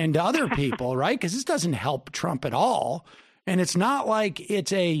and other people, right? Because this doesn't help Trump at all. And it's not like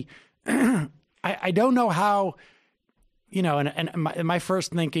it's I don't know how, and my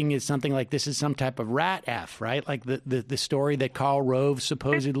first thinking is something like this is some type of rat F, right? Like the story that Karl Rove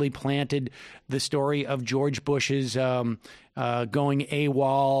supposedly planted, the story of George Bush's going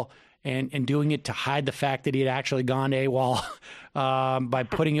AWOL and doing it to hide the fact that he had actually gone AWOL by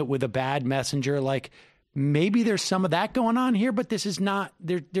putting it with a bad messenger. Maybe there's some of that going on here, but this is not,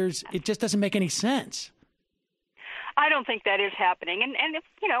 it just doesn't make any sense. I don't think that is happening. And if,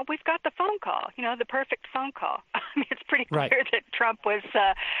 we've got the phone call, the perfect phone call. I mean, it's pretty clear Right. that Trump was,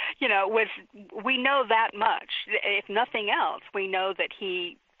 we know that much. If nothing else, we know that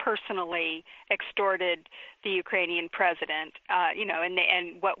he personally extorted the Ukrainian president,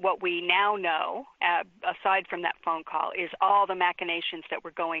 and what we now know, aside from that phone call, is all the machinations that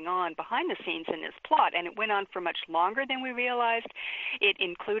were going on behind the scenes in this plot. And it went on for much longer than we realized. It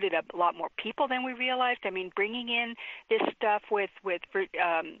included a lot more people than we realized. I mean, bringing in this stuff with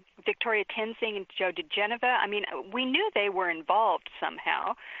Victoria Tenzing and Joe DeGeneva, I mean, we knew they were involved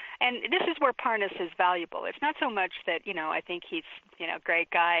somehow. And this is where Parnas is valuable. It's not so much that, I think he's, a great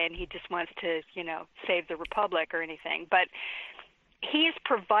guy and he just wants to, save the republic or anything, but he has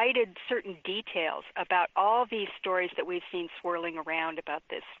provided certain details about all these stories that we've seen swirling around about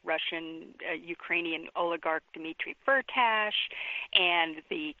this Russian, Ukrainian oligarch Dmitry Firtash and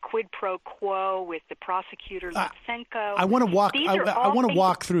the quid-pro-quo with the prosecutor Lutsenko. I want to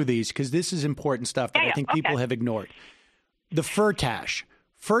walk through these because this is important stuff that I think people have ignored. The Firtash.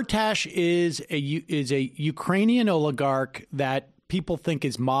 Firtash is a Ukrainian oligarch that people think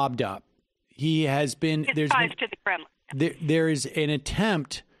is mobbed up. He has been His ties to the Kremlin. There is an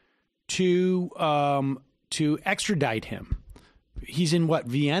attempt to extradite him. He's in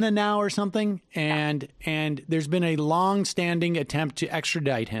Vienna now or something, and there's been a long-standing attempt to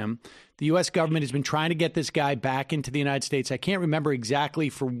extradite him. The U.S. government has been trying to get this guy back into the United States. I can't remember exactly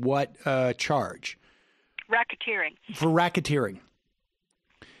for what charge. Racketeering. For racketeering.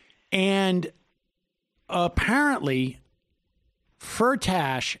 And apparently,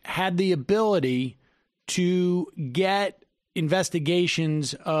 Firtash had the ability to get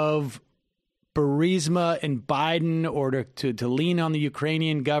investigations of Burisma and Biden or to lean on the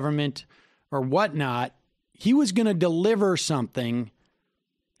Ukrainian government or whatnot. He was going to deliver something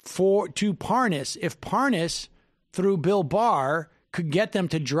to Parnas if Parnas, through Bill Barr, could get them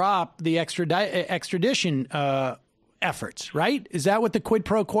to drop the extradition efforts, right? Is that what the quid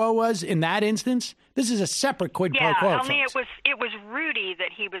pro quo was in that instance? This is a separate quid pro quo. Yeah, only folks. it was Rudy that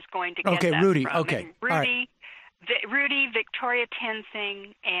he was going to get okay, that Rudy. from. Okay, And Rudy, Victoria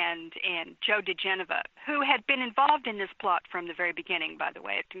Tenzing, and Joe DeGeneva, who had been involved in this plot from the very beginning. By the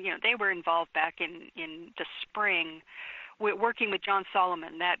way, they were involved back in the spring, working with John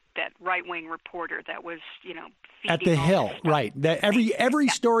Solomon, that right-wing reporter that was at the Hill, right? That every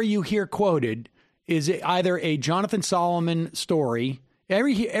story you hear quoted is either a Jonathan Solomon story.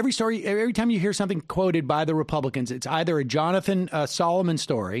 Every story, every time you hear something quoted by the Republicans, it's either a Jonathan Solomon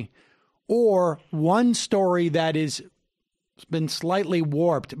story or one story that is been slightly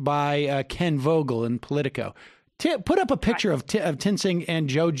warped by Ken Vogel in Politico. Put up a picture of Tenzing and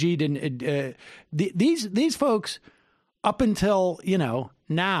Joe G. These folks, up until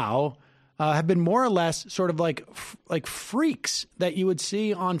now, have been more or less sort of like freaks that you would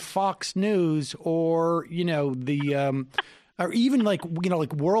see on Fox News or or even like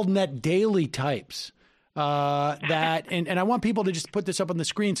WorldNet Daily types. That and I want people to just put this up on the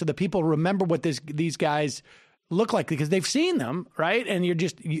screen so that people remember what these guys look like because they've seen them, right? And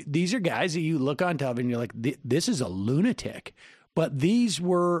these are guys that you look on television and you're like, this is a lunatic. But these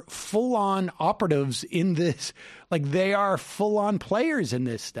were full-on operatives in this, like they are full-on players in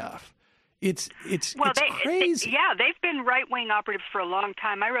this stuff. It's crazy. They've been right-wing operatives for a long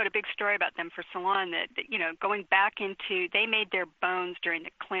time. I wrote a big story about them for Salon that going back into, they made their bones during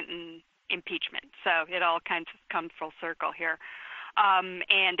the Clinton impeachment. So it all kind of comes full circle here.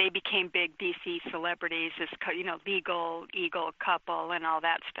 And they became big DC celebrities, this legal eagle couple and all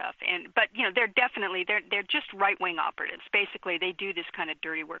that stuff. But they're just right-wing operatives. Basically, they do this kind of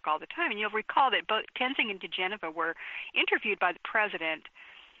dirty work all the time. And you'll recall that both Tenzing and DeGeneva were interviewed by the president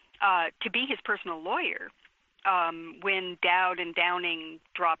to be his personal lawyer when Dowd and Downing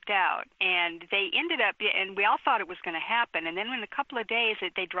dropped out. And they ended up, and we all thought it was going to happen. And then in a couple of days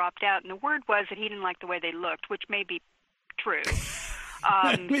they dropped out, and the word was that he didn't like the way they looked, which may be true.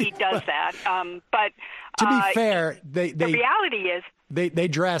 He does that. But to be fair, the reality is they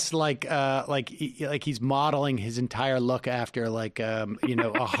dress like he's modeling his entire look after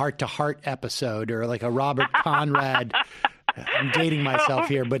a Heart to Heart episode or like a Robert Conrad. I'm dating myself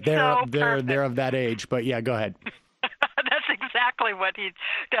here, but they're of that age. But yeah, go ahead. That's exactly what he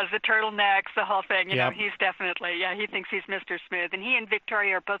does. The turtlenecks, the whole thing. Yep. He's definitely, he thinks he's Mr. Smooth. And he and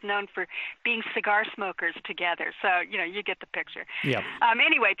Victoria are both known for being cigar smokers together. So, you get the picture. Yep.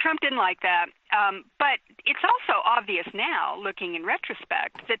 Anyway, Trump didn't like that. But it's also obvious now, looking in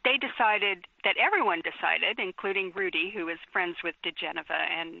retrospect, that everyone decided, including Rudy, who is friends with DeGeneva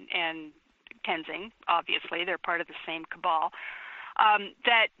and Tenzing, obviously, they're part of the same cabal,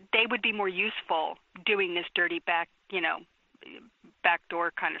 that they would be more useful doing this dirty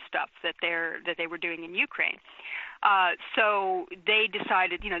backdoor kind of stuff that they were doing in Ukraine. So they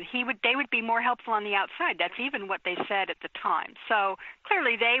decided, they would be more helpful on the outside. That's even what they said at the time. So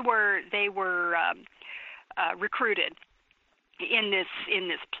clearly they were recruited in this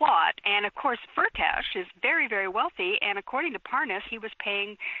plot. And of course, Firtash is very, very wealthy. And according to Parnas, he was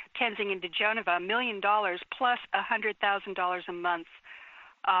paying Tenzing and Dijonova $1 million plus $100,000 a month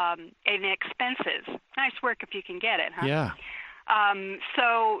in expenses. Nice work if you can get it, huh? Yeah.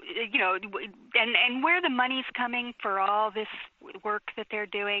 So, and where the money's coming for all this work that they're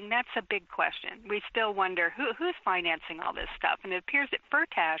doing, that's a big question. We still wonder who's financing all this stuff. And it appears that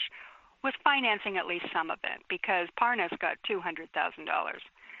Firtash was financing at least some of it because Parnas got $200,000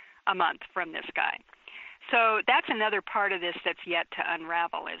 a month from this guy. So that's another part of this that's yet to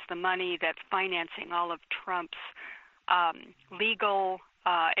unravel is the money that's financing all of Trump's legal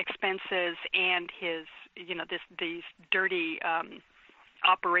expenses and his, these dirty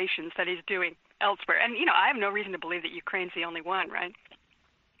operations that he's doing elsewhere. And, I have no reason to believe that Ukraine's the only one, right?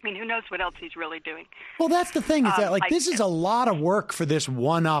 I mean, who knows what else he's really doing? Well, that's the thing is that, this is a lot of work for this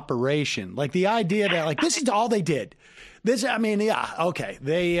one operation. Like, the idea that, this is all they did. Okay.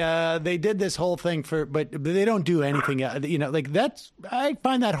 They did this whole thing but they don't do anything. I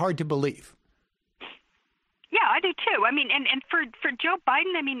find that hard to believe. Yeah, I do too. I mean, and for Joe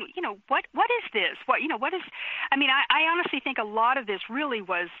Biden, what is this? What is? I honestly think a lot of this really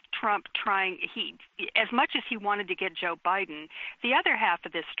was Trump trying. As much as he wanted to get Joe Biden, the other half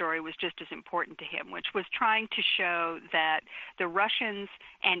of this story was just as important to him, which was trying to show that the Russians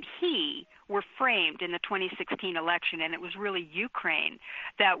and he were framed in the 2016 election, and it was really Ukraine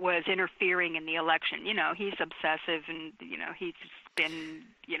that was interfering in the election. He's obsessive, and he's been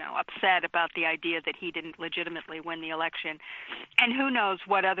upset about the idea that he didn't legitimately win the election, and who knows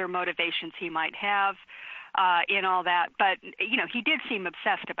what other motivations he might have in all that. But he did seem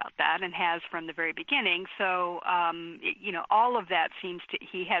obsessed about that and has from the very beginning. So all of that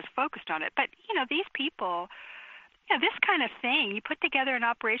he has focused on it. But these people, this kind of thing, you put together an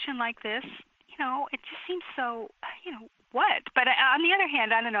operation like this, it just seems so, what? But on the other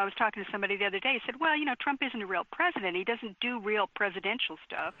hand, I don't know, I was talking to somebody the other day, he said, well, Trump isn't a real president. He doesn't do real presidential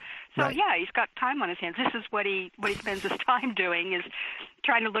stuff. So, right. Yeah, he's got time on his hands. This is what he spends his time doing, is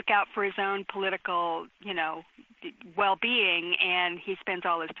trying to look out for his own political, well-being, and he spends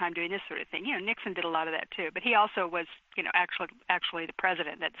all his time doing this sort of thing. Nixon did a lot of that, too. But he also was, actually the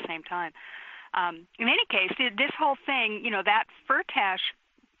president at the same time. In any case, this whole thing, that Firtash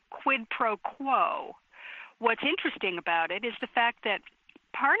quid-pro-quo, what's interesting about it is the fact that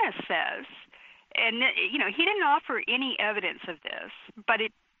Parnas says, and he didn't offer any evidence of this, but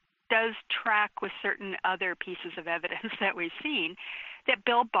it does track with certain other pieces of evidence that we've seen, that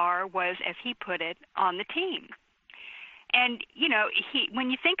Bill Barr was, as he put it, on the team. And,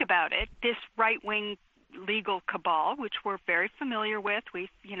 when you think about it, this right-wing legal cabal, which we're very familiar with, we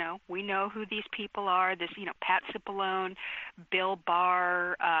know who these people are. This, Pat Cipollone, Bill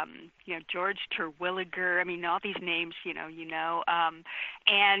Barr, George Terwilliger. All these names, and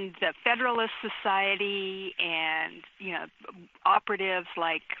the Federalist Society, and operatives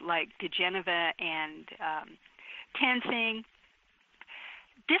like Dijonova and Tenzing.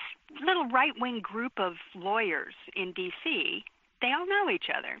 This little right-wing group of lawyers in D.C., they all know each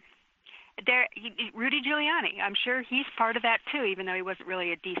other. Rudy Giuliani, I'm sure he's part of that too, even though he wasn't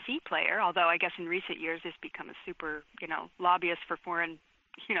really a D.C. player, although I guess in recent years he's become a super, lobbyist for foreign,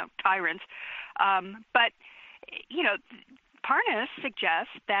 tyrants. But Parnas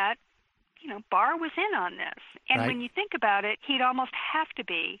suggests that, Barr was in on this. And right. When you think about it, he'd almost have to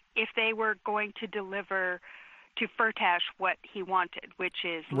be if they were going to deliver to Firtash what he wanted, which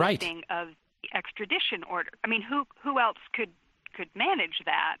is right. lifting of the extradition order. Who else could manage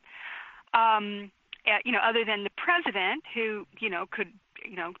that? Other than the president, who could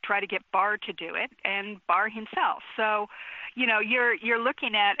try to get Barr to do it, and Barr himself. So, you're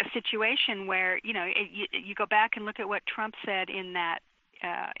looking at a situation where you go back and look at what Trump said in that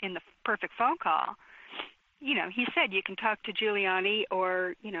in the perfect phone call. He said you can talk to Giuliani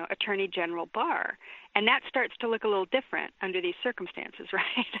or Attorney General Barr, and that starts to look a little different under these circumstances,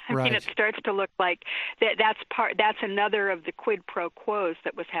 right? Right. It starts to look like that's another of the quid pro quos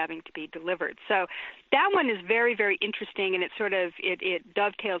that was having to be delivered. So that one is very, very interesting, and it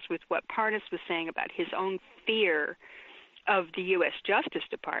dovetails with what Parnas was saying about his own fear of the U.S. Justice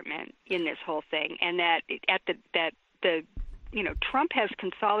Department in this whole thing, and that Trump has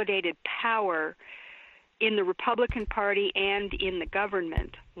consolidated power in the Republican Party and in the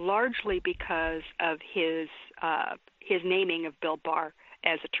government, largely because of his naming of Bill Barr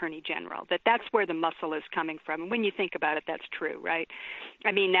as Attorney General. That's where the muscle is coming from. And when you think about it, that's true, right?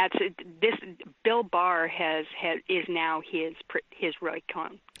 I mean, this Bill Barr is now his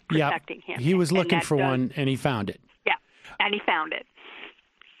Roycon protecting him. He was looking for does, one, and he found it. Yeah, and he found it.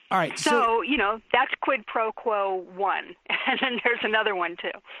 All right. So that's quid pro quo one, and then there's another one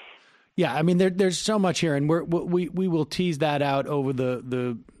too. Yeah, I mean, there's so much here, and we will tease that out over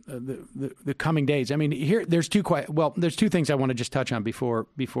the coming days. I mean, there's two things I want to just touch on before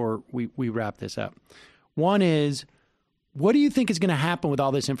we wrap this up. One is, what do you think is going to happen with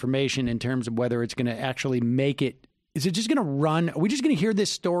all this information in terms of whether it's going to actually make it? Is it just going to run? Are we just going to hear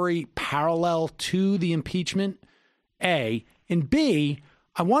this story parallel to the impeachment? A, and B,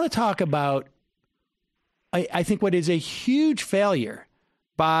 I want to talk about, I think, what is a huge failure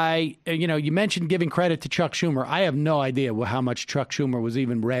by, you mentioned giving credit to Chuck Schumer. I have no idea how much Chuck Schumer was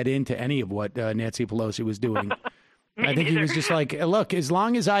even read into any of what Nancy Pelosi was doing. I think he was just like, look, as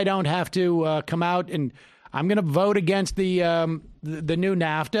long as I don't have to come out and I'm going to vote against the new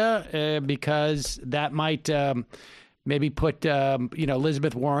NAFTA because that might maybe put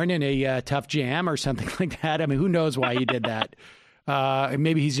Elizabeth Warren in a tough jam or something like that. I mean, who knows why he did that?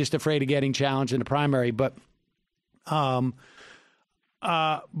 Maybe he's just afraid of getting challenged in the primary. But Chuck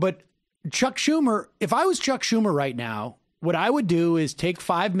Schumer, if I was Chuck Schumer right now, what I would do is take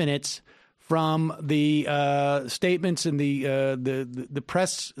 5 minutes from the statements and the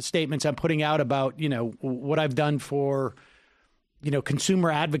press statements I'm putting out about, what I've done for,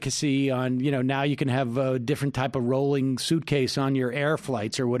 consumer advocacy on, now you can have a different type of rolling suitcase on your air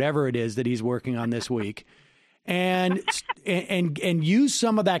flights or whatever it is that he's working on this week. And use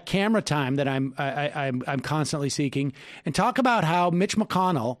some of that camera time that I'm constantly seeking, and talk about how Mitch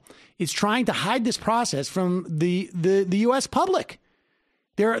McConnell is trying to hide this process from the U.S. public.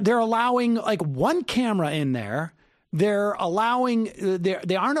 They're allowing like one camera in there. They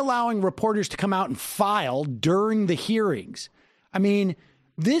aren't allowing reporters to come out and file during the hearings. I mean,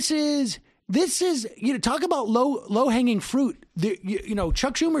 this is talk about low hanging fruit.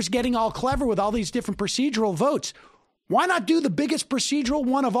 Chuck Schumer's getting all clever with all these different procedural votes. Why not do the biggest procedural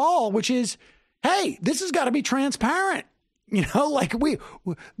one of all, which is, hey, this has got to be transparent.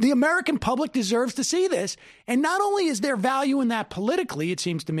 The American public deserves to see this. And not only is there value in that politically, it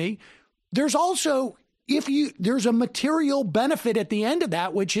seems to me, there's also, there's a material benefit at the end of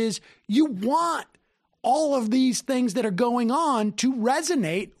that, which is you want all of these things that are going on to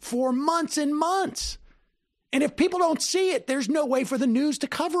resonate for months and months. And if people don't see it, there's no way for the news to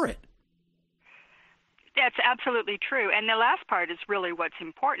cover it. That's absolutely true. And the last part is really what's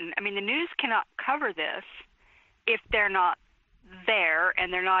important. I mean, the news cannot cover this if they're not there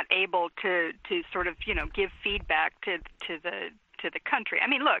and they're not able to sort of, give feedback to the country. I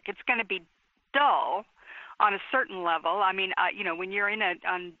mean, look, it's going to be dull on a certain level. I mean, when you're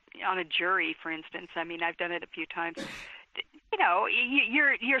on a jury, for instance, I mean, I've done it a few times.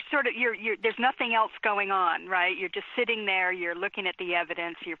 You're there's nothing else going on, right? You're just sitting there, you're looking at the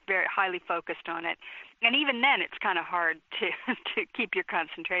evidence, you're very highly focused on it. And even then it's kind of hard to keep your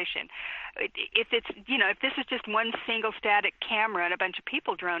concentration. If this is just one single static camera and a bunch of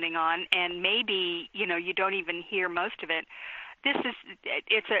people droning on, and maybe, you don't even hear most of it,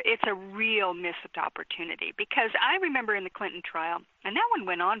 it's a real missed opportunity. Because I remember in the Clinton trial, and that one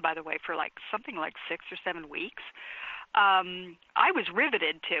went on, by the way, for something like 6 or 7 weeks. I was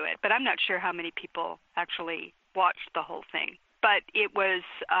riveted to it, but I'm not sure how many people actually watched the whole thing. But it was,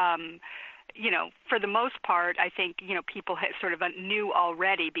 for the most part, I think, people had sort of knew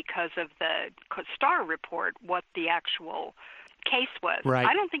already because of the Starr report what the actual case was. Right.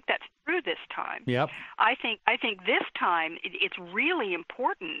 I don't think that's true this time. Yep. I think this time it's really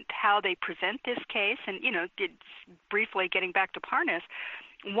important how they present this case. And, briefly getting back to Parnas,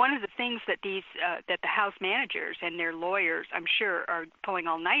 one of the things that that the House managers and their lawyers, I'm sure, are pulling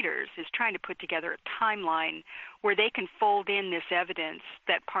all-nighters is trying to put together a timeline where they can fold in this evidence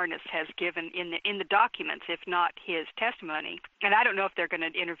that Parnas has given in the documents, if not his testimony. And I don't know if they're going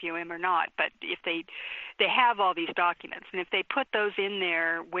to interview him or not, but if they have all these documents, and if they put those in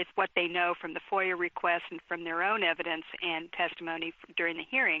there with what they know from the FOIA requests and from their own evidence and testimony during the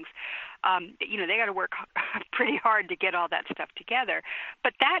hearings, they got to work pretty hard to get all that stuff together.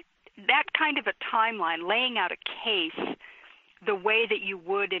 But that kind of a timeline, laying out a case the way that you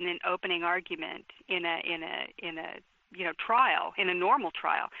would in an opening argument in a trial, in a normal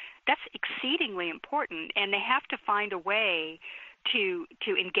trial, that's exceedingly important. And they have to find a way to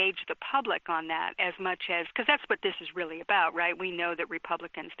engage the public on that as much as, because that's what this is really about, right? We know that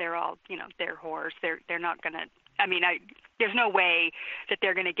Republicans, they're all, they're whores. They're not going to, there's no way that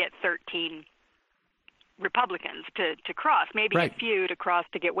they're going to get 13 Republicans to cross, maybe Right. a few to cross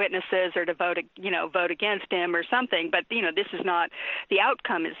to get witnesses or to vote against him or something. But this is not, the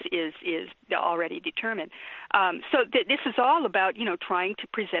outcome is already determined. So this is all about trying to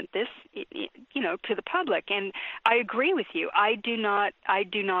present this to the public. And I agree with you. I do not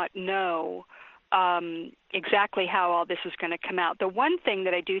know exactly how all this is going to come out. The one thing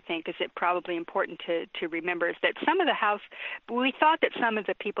that I do think is it probably important to remember is that we thought that some of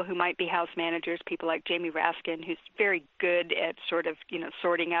the people who might be House managers, people like Jamie Raskin, who's very good at sort of,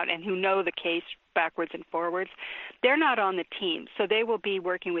 sorting out and who know the case backwards and forwards, they're not on the team. So they will be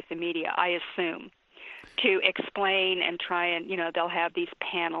working with the media, I assume, to explain and try and, they'll have these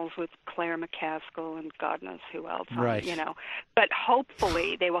panels with Claire McCaskill and God knows who else, Right. But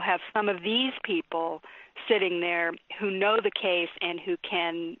hopefully they will have some of these people sitting there who know the case and who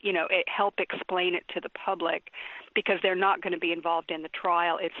can, help explain it to the public, because they're not going to be involved in the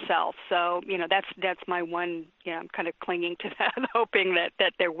trial itself. So, that's my one, I'm kind of clinging to that, hoping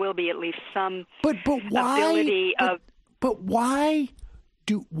that there will be at least some ability of... But why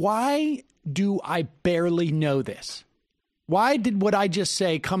do I barely know this? Why did what I just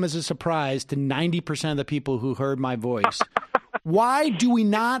say come as a surprise to 90% of the people who heard my voice? Why do we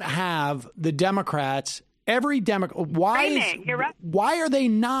not have the Democrats, why are they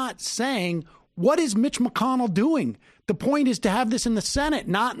not saying, what is Mitch McConnell doing? The point is to have this in the Senate,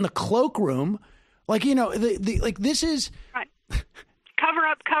 not in the cloakroom. This is... Right. Cover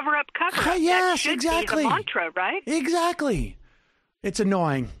up. Yes, that should exactly. be the mantra, right? Exactly. It's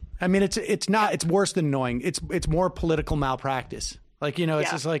annoying. I mean, it's not. It's worse than annoying. It's more political malpractice.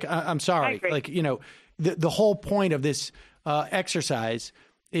 It's just like I'm sorry. The whole point of this exercise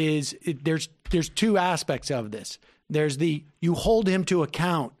is there's two aspects of this. There's you hold him to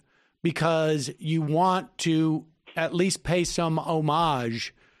account because you want to at least pay some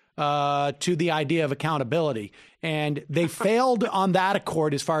homage to the idea of accountability, and they failed on that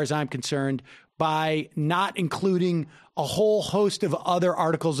accord, as far as I'm concerned, by not including a whole host of other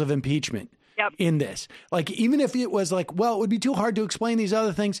articles of impeachment in this. Even if it was it would be too hard to explain these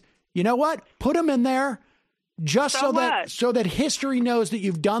other things. You know what? Put them in there just so that history knows that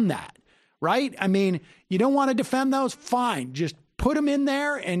you've done that, right? I mean, you don't want to defend those? Fine. Just put them in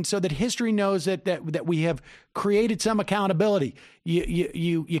there, and so that history knows that we have created some accountability.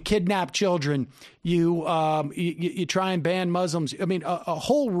 You kidnap children. You try and ban Muslims. I mean, a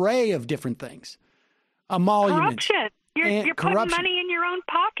whole array of different things. Emoluments. Corruption. You're putting corruption. money in your own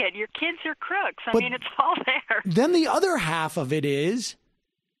pocket. Your kids are crooks. I mean, it's all there. Then the other half of it is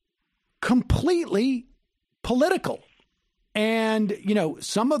completely political. And,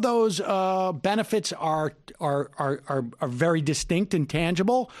 some of those benefits are very distinct and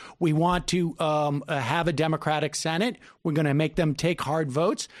tangible. We want to have a Democratic Senate. We're going to make them take hard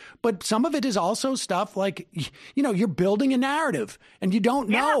votes. But some of it is also stuff like, you're building a narrative and you don't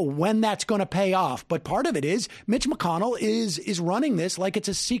know when that's going to pay off. But part of it is Mitch McConnell is running this like it's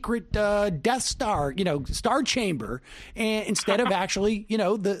a secret Death Star, Star Chamber, and instead of actually,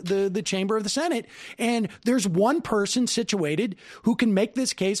 the chamber of the Senate. And there's one person situated who can make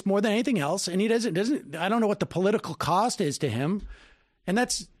this case more than anything else, and he doesn't. I don't know what the political cost is to him, and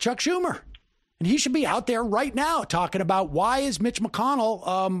that's Chuck Schumer, and he should be out there right now talking about why is Mitch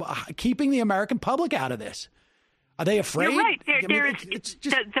McConnell keeping the American public out of this? Are they afraid? You're right. It's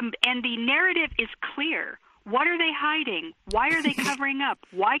just and the narrative is clear. What are they hiding? Why are they covering up?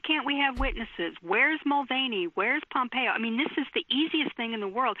 Why can't we have witnesses? Where's Mulvaney? Where's Pompeo? I mean, this is the easiest thing in the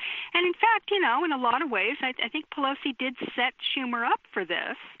world. And in fact, in a lot of ways, I think Pelosi did set Schumer up for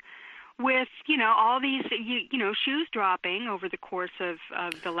this with, all these, shoes dropping over the course of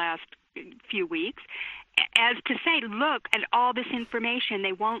the last few weeks, as to say, look at all this information.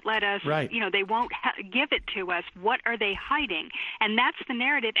 They won't let us, they won't give it to us. What are they hiding? And that's the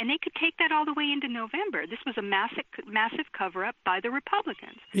narrative. And they could take that all the way into November. This was a massive cover-up by the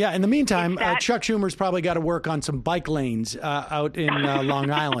Republicans. Yeah. In the meantime, Chuck Schumer's probably got to work on some bike lanes out in Long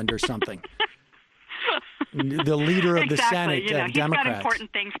Island or something. The leader of the Senate, he's Democrats. got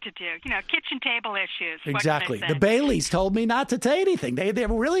important things to do. Kitchen table issues. Exactly. What can I say? The Baileys told me not to say anything. They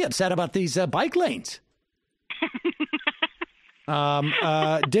were really upset about these bike lanes.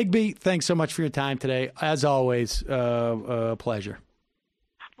 Digby, thanks so much for your time today. As always, a pleasure.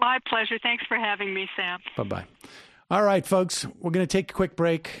 My pleasure. Thanks for having me, Sam. Bye-bye. All right, folks, we're going to take a quick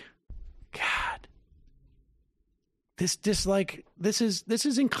break. God, this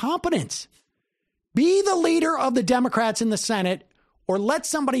is incompetence. Be the leader of the Democrats in the Senate or let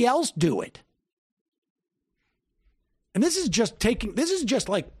somebody else do it. And this is just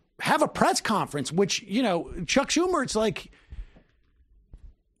like have a press conference, which, Chuck Schumer, it's like,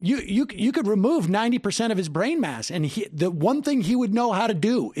 You could remove 90% of his brain mass, and the one thing he would know how to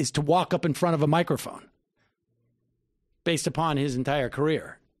do is to walk up in front of a microphone, based upon his entire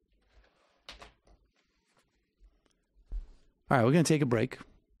career. All right, we're going to take a break,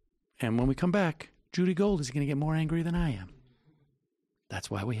 and when we come back, Judy Gold is going to get more angry than I am.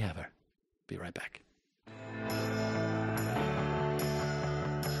 That's why we have her. Be right back.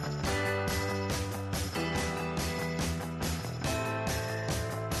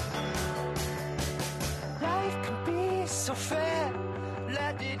 Life can be so fair,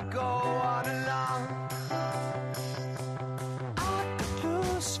 let it go on along. I could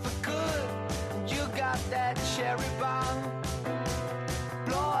lose for good, and you got that cherry bomb.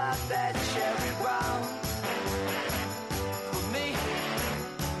 Blow out that cherry bomb. For me,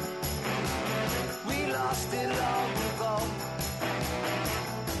 we lost it long ago.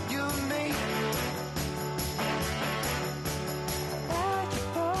 You and me. Now you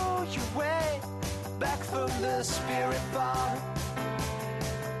know your way back from the spirit bar.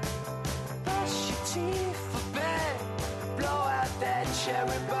 Brush your teeth for bed. Blow out that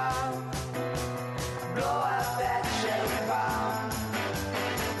cherry bomb. Blow out that cherry bomb.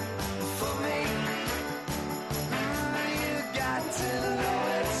 For me, you got to know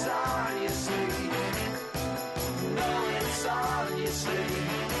it's on your sleeve. Know it's on your sleeve.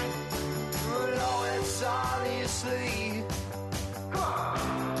 Know it's on your sleeve.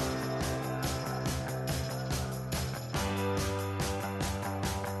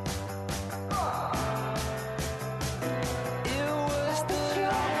 It was the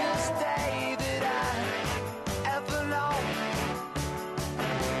longest day that I ever known.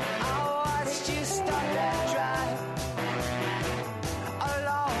 I watched you start that drive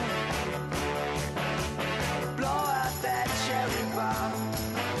alone. Blow out that cherry bomb.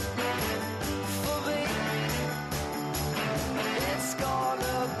 For me, it's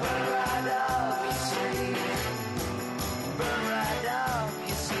gonna burn right up your sleeve. Burn right up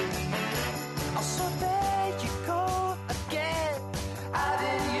your sleeve. Oh, so there you go again, out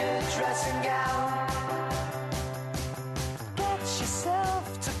in your dressing gown. Get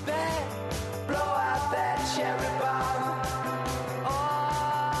yourself to bed, blow out that cherry bomb.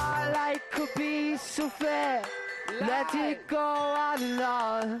 Oh, life could be so fair, let it go on and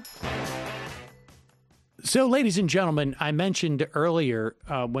on. So, ladies and gentlemen, I mentioned earlier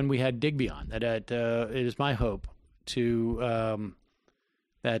when we had Digby on that it is my hope to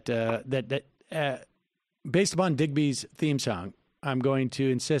based upon Digby's theme song, I'm going to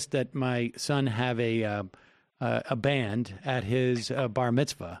insist that my son have a band at his bar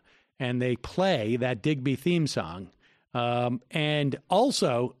mitzvah, and they play that Digby theme song. And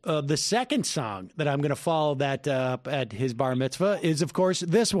also, the second song that I'm going to follow that at his bar mitzvah is, of course,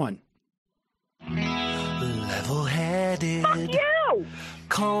 this one. Level-headed. Fuck you!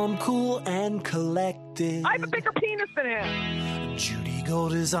 Calm, cool, and collected. I have a bigger penis than him. Judy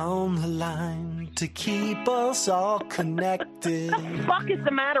Gold is on the line to keep us all connected. What the fuck is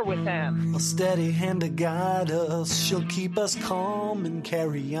the matter with him? A steady hand to guide us. She'll keep us calm and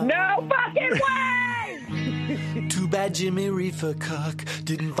carry on. No fucking way! Too bad Jimmy Reefer Cuck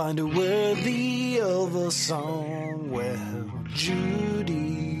didn't find her worthy of a song. Well,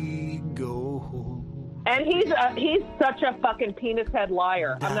 Judy Gold. And he's such a fucking penis head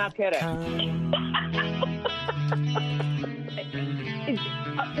liar. I'm not kidding.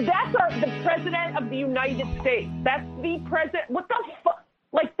 That's the president of the United States. That's the president. What the fuck?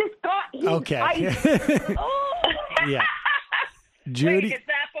 Like this guy. Okay. Yeah. Judy. Wait, is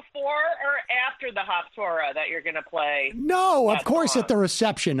that before or after the Haftorah that you're going to play? No, of course at the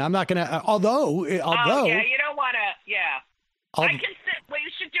reception. I'm not going to. Although. Oh yeah, you don't want to. Yeah. I can sit. Well,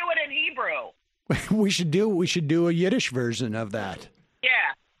 you should do it in Hebrew. We should do a Yiddish version of that. Yeah.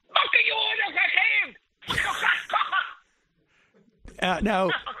 Now,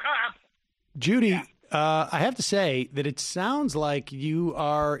 Judy, I have to say that it sounds like you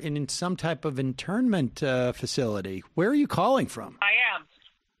are in some type of internment facility. Where are you calling from? I am.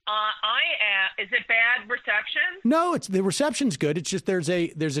 Is it bad reception? No, the reception's good. It's just there's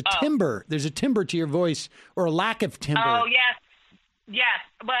a timbre. There's a timbre to your voice, or a lack of timbre. Oh yes.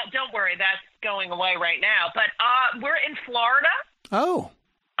 Well, don't worry, that's going away right now. But we're in Florida. Oh.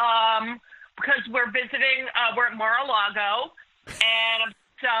 Because we're visiting. We're at Mar-a-Lago, and I'm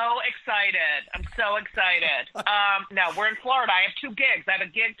so excited. No, we're in Florida. I have two gigs. I have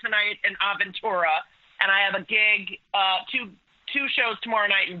a gig tonight in Aventura, and I have a gig, two shows tomorrow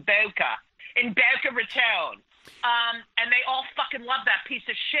night in Boca Raton. And they all fucking love that piece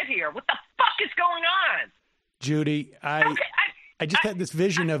of shit here. What the fuck is going on? Judy, I just had this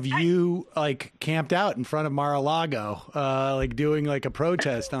vision of you like camped out in front of Mar-a-Lago, like doing like a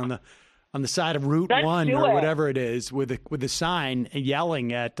protest on the side of Route 1 or whatever it is with a sign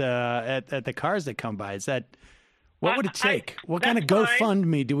yelling at the cars that come by. Is that what would it take? What kind of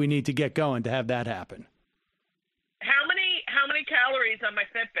GoFundMe do we need to get going to have that happen? How many calories on my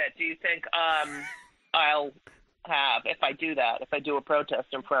Fitbit do you think I'll have if I do that? If I do a protest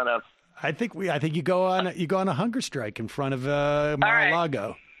in front of? I think you go on a hunger strike in front of Mar-a-Lago.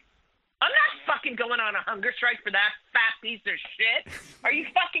 Right. I'm not fucking going on a hunger strike for that fat piece of shit. Are you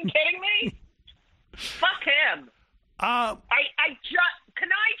fucking kidding me? Fuck him. Can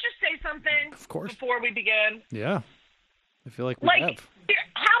I just say something? Of course. Before we begin? Yeah. I feel like we have.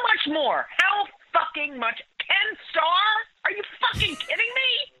 How much more? How fucking much? Ken Starr? Are you fucking kidding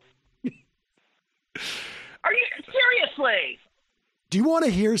me? Are you seriously? Do you want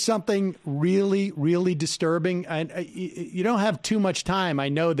to hear something really, really disturbing? You don't have too much time. I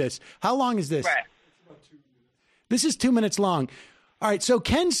know this. How long is this? Right. This is 2 minutes long. All right. So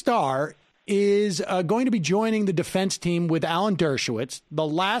Ken Starr is going to be joining the defense team with Alan Dershowitz. The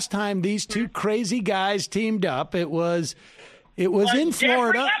last time these two crazy guys teamed up, it was in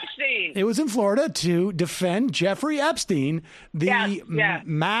Florida. It was in Florida to defend Jeffrey Epstein, the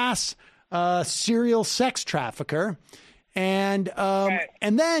mass serial sex trafficker. And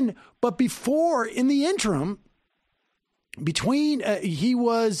then, but before, in the interim, between Ken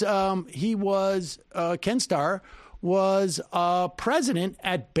Starr was president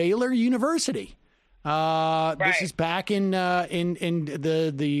at Baylor University. This is back in the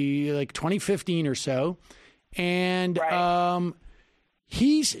like 2015 or so, and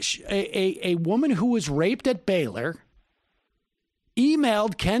he's a woman who was raped at Baylor.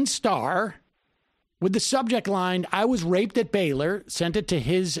 Emailed Ken Starr with the subject line, "I was raped at Baylor," sent it to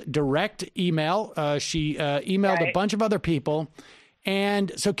his direct email. She emailed a bunch of other people.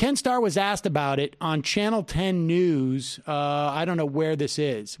 And so Ken Starr was asked about it on Channel 10 News. I don't know where this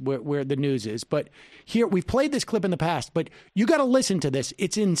is, where the news is. But here, we've played this clip in the past, but you got to listen to this.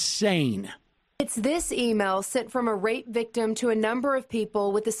 It's insane. It's this email sent from a rape victim to a number of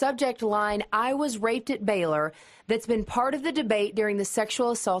people with the subject line, "I was raped at Baylor," that's been part of the debate during the sexual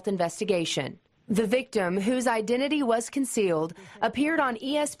assault investigation. The victim, whose identity was concealed, appeared on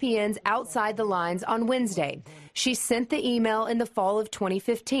ESPN's Outside the Lines on Wednesday. She sent the email in the fall of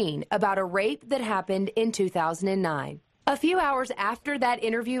 2015 about a rape that happened in 2009. A few hours after that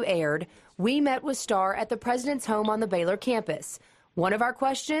interview aired, we met with Starr at the president's home on the Baylor campus. One of our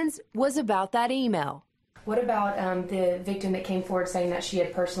questions was about that email. What about the victim that came forward saying that she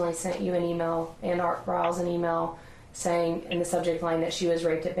had personally sent you an email and Art Briles an email saying in the subject line that she was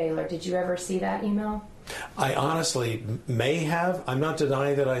raped at Baylor? Did you ever see that email? I honestly may have. I'm not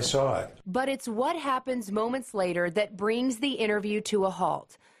denying that I saw it. But it's what happens moments later that brings the interview to a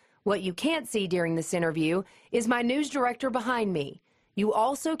halt. What you can't see during this interview is my news director behind me. You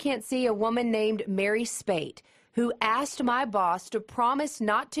also can't see a woman named Mary Spate, who asked my boss to promise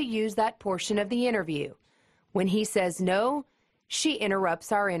not to use that portion of the interview. When he says no, she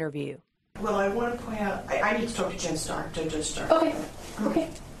interrupts our interview. Well, I want to point out, I need to talk to Jen Starr, Judge Starr. Okay.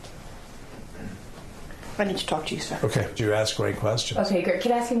 I need to talk to you, sir. Okay, you ask great questions. Okay, great.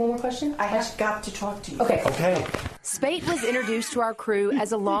 Can I ask you one more question? I have got to talk to you. Okay. Spate was introduced to our crew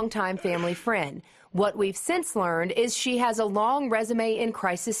as a longtime family friend. What we've since learned is she has a long resume in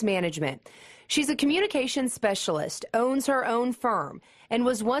crisis management. She's a communications specialist, owns her own firm, and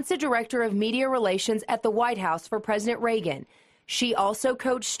was once a director of media relations at the White House for President Reagan. She also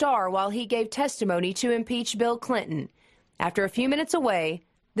coached Starr while he gave testimony to impeach Bill Clinton. After a few minutes away,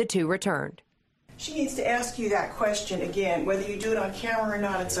 the two returned. She needs to ask you that question again. Whether you do it on camera or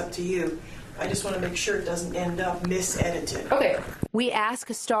not, it's up to you. I just want to make sure it doesn't end up misedited. Okay. We ask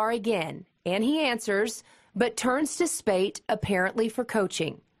Starr again, and he answers, but turns to Spate, apparently for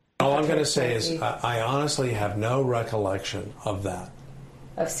coaching. All I'm going to say is I honestly have no recollection of that.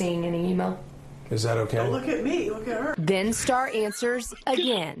 Of seeing any email? Is that okay? Don't look at me. Look at her. Then Starr answers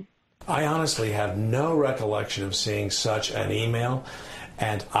again. I honestly have no recollection of seeing such an email,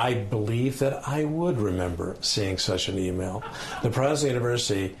 and I believe that I would remember seeing such an email. The president of the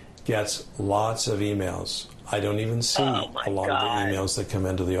university gets lots of emails. I don't even see a lot of the emails that come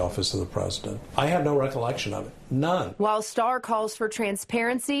into the office of the president. I have no recollection of it. None. While Starr calls for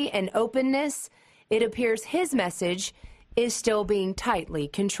transparency and openness, it appears his message is still being tightly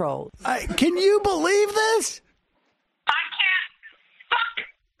controlled. Can you believe this? I can't. Fuck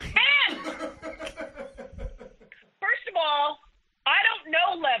Ken! First of all, I don't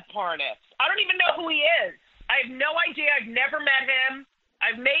know Lev Parnas. I don't even know who he is. I have no idea. I've never met him.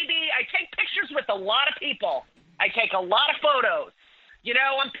 I take pictures with a lot of people. I take a lot of photos. You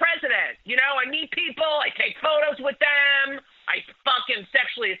know, I'm president. You know, I meet people. I take photos with them. I fucking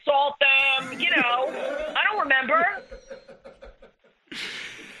sexually assault them. You know, I don't remember.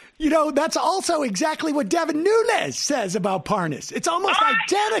 You know, that's also exactly what Devin Nunes says about Parnas. It's almost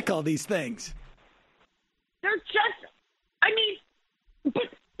identical, these things. They're just, I mean, but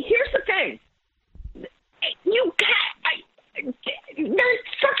here's the thing. You can't, there's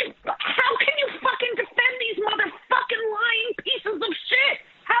such a, how can you fucking defend these motherfucking lying pieces of shit?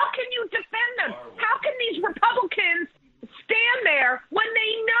 How can you defend them? How can these Republicans stand there when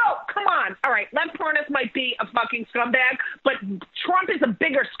they know? Come on. All right, Lev Parnas might be a fucking scumbag, but Trump is a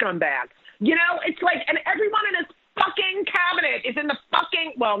bigger scumbag. You know, it's like, and everyone in his fucking cabinet is in the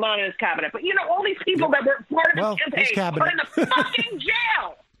fucking, well, not in his cabinet, but you know, all these people that were part of his campaign are in the fucking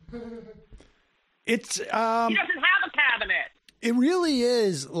jail. It's, he doesn't have a cabinet. It really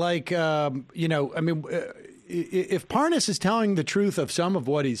is like, you know, I mean, if Parnas is telling the truth of some of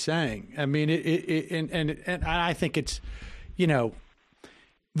what he's saying, I mean, and I think it's, you know,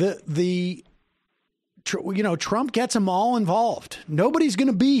 you know, Trump gets them all involved. Nobody's going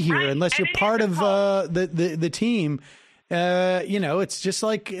to be here unless you're part of the team. You know, it's just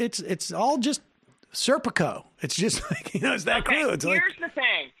like it's all just Serpico. It's just like, you know, it's that crew. It's here's the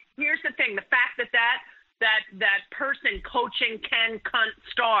thing. Here's the thing. The fact that person coaching Ken Cunt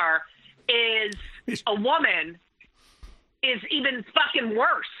Starr is a woman is even fucking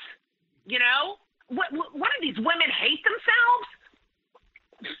worse. You know, what do these women hate themselves?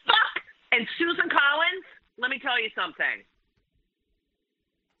 Fuck. And Susan Collins, let me tell you something.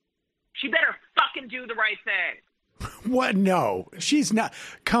 She better fucking do the right thing. What? No, she's not.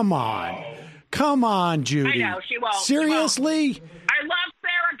 Come on. Come on, Judy. I know, she won't. Seriously? She won't. I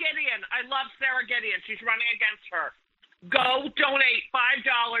love Sarah Gideon. She's running against her. Go donate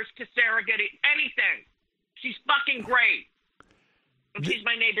 $5 to Sarah Gideon. Anything. She's fucking great. And she's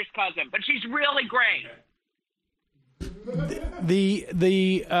my neighbor's cousin, but she's really great.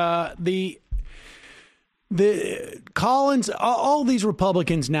 The Collins, all these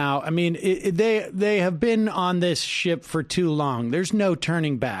Republicans now, I mean, they have been on this ship for too long. There's no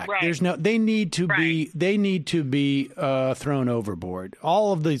turning back. Right. There's no, they need to be thrown overboard.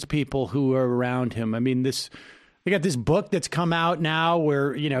 All of these people who are around him. I mean, they got this book that's come out now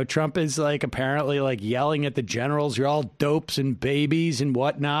where, you know, Trump is like apparently like yelling at the generals, you're all dopes and babies and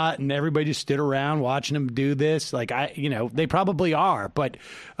whatnot. And everybody just stood around watching him do this. Like, you know, they probably are. But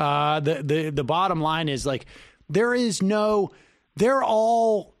the bottom line is like, they're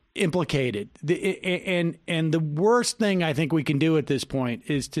all implicated. And the worst thing I think we can do at this point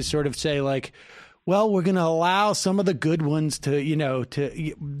is to sort of say like, well, we're going to allow some of the good ones to, you know,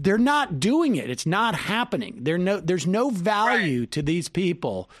 they're not doing it. It's not happening. There's no value to these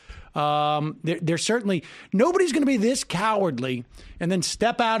people. They're certainly, nobody's going to be this cowardly and then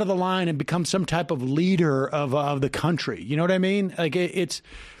step out of the line and become some type of leader of the country. You know what I mean? Like it's.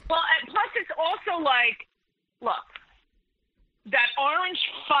 Well, and plus it's also like, look, that orange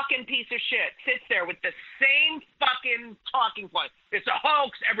fucking piece of shit sits there with the same fucking talking point. It's a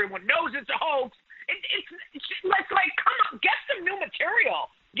hoax. Everyone knows it's a hoax. It's like, come on, get some new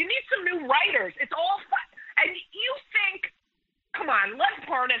material. You need some new writers. It's all fun. And you think, come on, Lev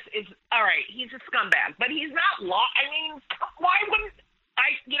Parnas is, all right, he's a scumbag, but he's not I mean, why wouldn't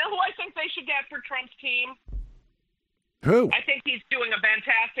you know who I think they should get for Trump's team? Who? I think he's doing a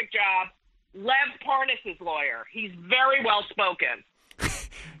fantastic job. Lev Parnas' lawyer. He's very well spoken.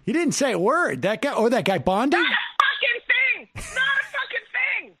 He didn't say a word. That guy Bondi? Not a fucking thing. Not a fucking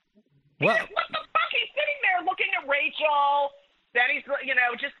thing. What? What the fuck? He's sitting there looking at Rachel. Then he's, you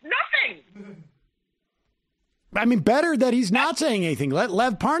know, just nothing. I mean, better that he's not saying anything. Let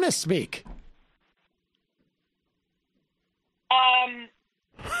Lev Parnas speak. I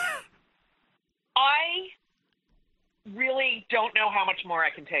really don't know how much more I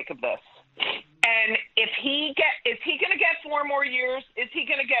can take of this. And is he going to get 4 more years? Is he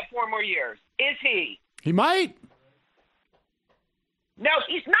going to get 4 more years? Is he? He might. No,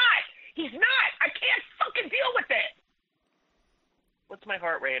 he's not. He's not. I can't fucking deal with it. What's my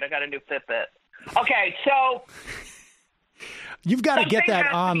heart rate? I got a new Fitbit. Okay, so you've got to get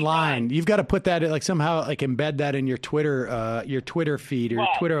that online. You've got to put that like somehow like embed that in your Twitter feed or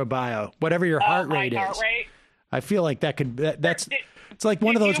Twitter bio, whatever your heart rate heart is. Rate? I feel like that's it's like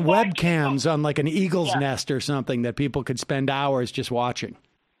one of those webcams on like an eagle's nest or something that people could spend hours just watching.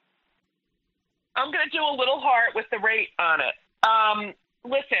 I'm going to do a little heart with the rate on it.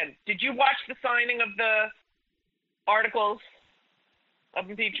 Listen, did you watch the signing of the articles of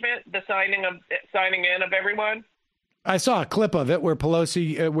impeachment? The signing in of everyone? I saw a clip of it where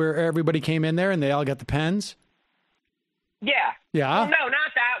Pelosi, where everybody came in there and they all got the pens. Yeah. Yeah? Well, no,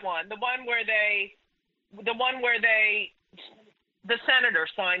 not that one. The one where the senator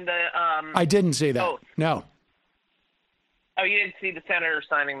signed the I didn't see that. oath. No. Oh, you didn't see the senator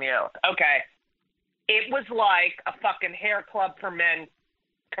signing the oath. Okay. It was like a fucking hair club for men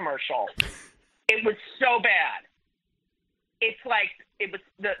commercial. It was so bad. It's like it was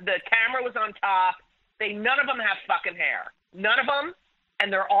the camera was on top. None of them have fucking hair. None of them,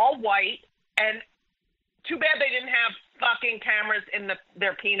 and they're all white. And too bad they didn't have fucking cameras in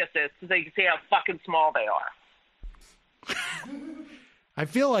their penises so you can see how fucking small they are. I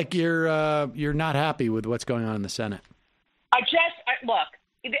feel like you're not happy with what's going on in the Senate. Look.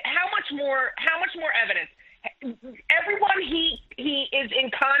 How much more evidence? Everyone he is in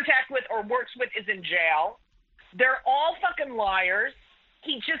contact with or works with is in jail. They're all fucking liars.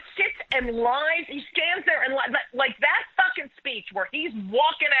 He just sits and lies. He stands there and like that fucking speech where he's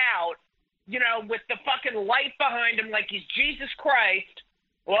walking out, with the fucking light behind him like he's Jesus Christ.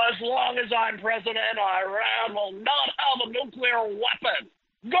 Well, as long as I'm president, Iran will not have a nuclear weapon.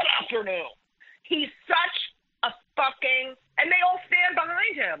 Good afternoon. He's such a fucking, and they all stand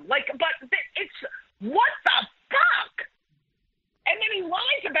behind him. But it's, what the fuck? And then he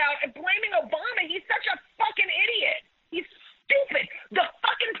lies about it, blaming Obama. He's such a fucking idiot. He's stupid. The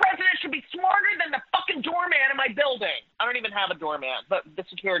fucking president should be smarter than the fucking doorman in my building. I don't even have a doorman, but the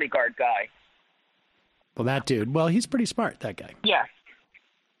security guard guy. Well, that dude, he's pretty smart, that guy. Yeah.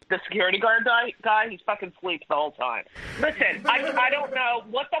 The security guard guy, he fucking sleeps the whole time. Listen, I don't know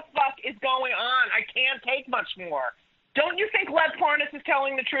what the fuck is going on. I can't take much more. Don't you think Lev Parnas is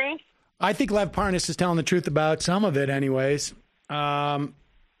telling the truth? I think Lev Parnas is telling the truth about some of it anyways. I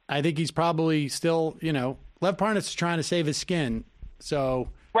think he's probably still, Lev Parnas is trying to save his skin. So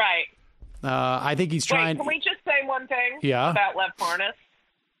right. I think he's trying. Wait, can we just say one thing about Lev Parnas?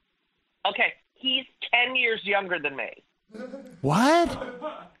 Okay, he's 10 years younger than me. What?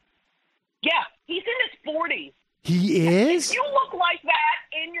 Yeah, he's in his 40s. He is? If you look like that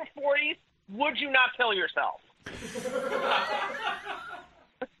in your 40s, would you not kill yourself?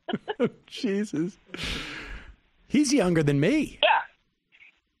 Oh, Jesus. He's younger than me. Yeah.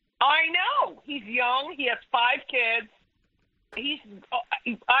 I know. He's young. He has 5 kids.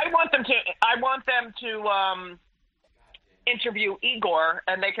 I want them to interview Igor,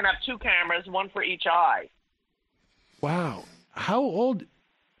 and they can have 2 cameras, one for each eye. Wow. How old?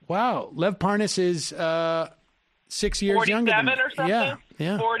 Wow. Lev Parnas is 6 years younger than me. 47 or something?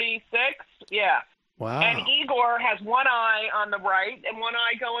 Yeah. 46? Yeah. Wow. And Igor has one eye on the right and one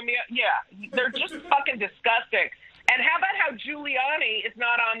eye going the other. Yeah. They're just fucking disgusting. And how about how Giuliani is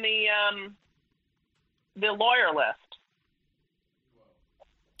not on the lawyer list?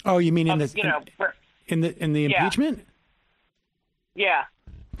 Oh, you mean in the impeachment? Yeah.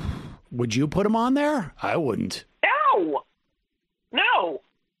 Would you put him on there? I wouldn't. No.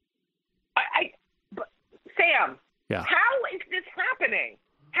 But Sam. Yeah. How is this happening?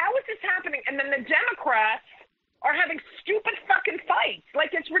 How is this happening? And then the Democrats are having stupid fucking fights. Like,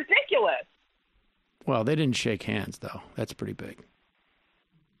 it's ridiculous. Well, they didn't shake hands, though. That's pretty big.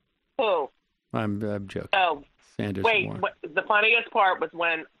 Who? I'm joking. Oh. Sanders. Wait, the funniest part was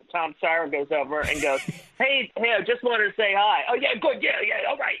when Tom Steyer goes over and goes, hey, I just wanted to say hi. Oh, yeah, good. Yeah,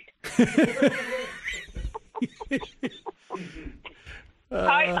 all right.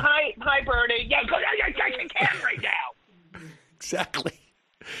 Hi, Bernie. Yeah, good. I can't right now. Exactly.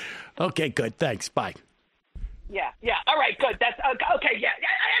 Okay, good. Thanks. Bye. Yeah. All right, good. That's okay. Yeah, I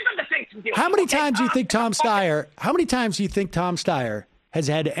have other things to do. How many times do you think Tom Steyer? How many times do you think Tom Steyer has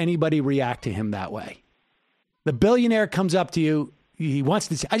had anybody react to him that way? The billionaire comes up to you. He wants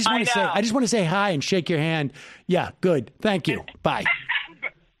to say, I just want to say hi and shake your hand. Yeah, good. Thank you. Bye.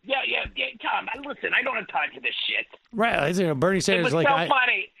 Yeah, Tom. Listen, I don't have time for this shit. Right. Bernie Sanders it was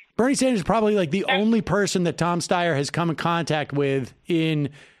funny. Bernie Sanders is probably like the only person that Tom Steyer has come in contact with in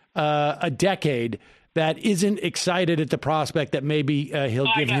a decade that isn't excited at the prospect that maybe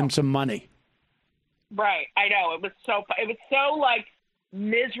he'll give him some money. Right. I know. It was so like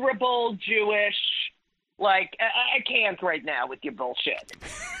miserable Jewish. Like, I can't right now with your bullshit.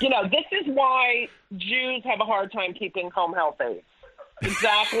 This is why Jews have a hard time keeping home healthy.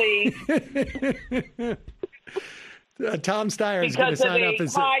 Exactly. Tom Steyer is going to sign up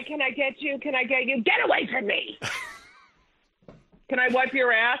as hi, can I get you? Can I get you? Get away from me. Can I wipe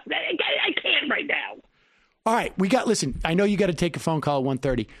your ass? I can't right now. All right. Listen, I know you got to take a phone call at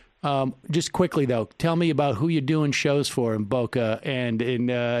 1:30. Just quickly, though, tell me about who you're doing shows for in Boca and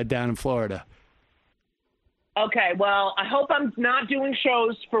down in Florida. Okay, well, I hope I'm not doing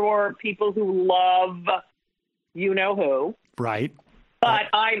shows for people who love you-know-who. Right. But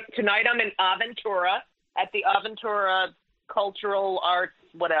tonight I'm in Aventura at the Aventura Cultural Arts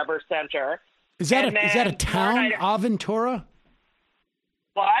whatever center. Is that And is that a then town, tomorrow night- Aventura?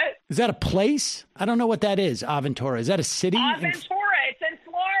 What? Is that a place? I don't know what that is, Aventura. Is that a city? Aventura. It's in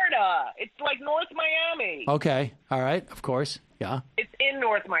Florida. It's like North Miami. Okay. All right. Of course. Yeah. It's in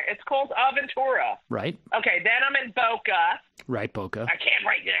North Miami. It's called Aventura. Right. Okay, then I'm in Boca. Right, Boca. I can't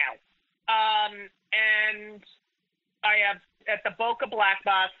right now. And I have at the Boca Black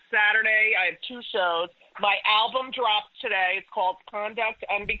Box Saturday. I have 2 shows. My album dropped today. It's called Conduct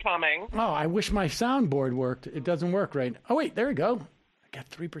Unbecoming. Oh, I wish my soundboard worked. It doesn't work right. Oh, wait. There we go. I got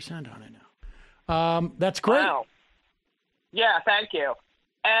 3% on it now. That's great. Wow. Yeah, thank you.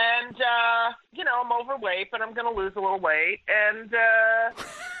 And, I'm overweight, but I'm going to lose a little weight. And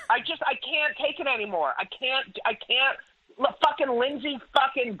I can't take it anymore. I can't, fucking Lindsey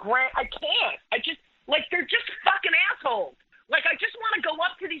fucking Grant. I can't. They're just fucking assholes. Like, I just want to go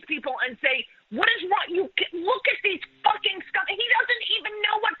up to these people and say, what is wrong? Look at these fucking scum. He doesn't even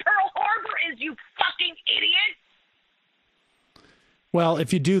know what Pearl Harbor is, you fucking idiot. Well,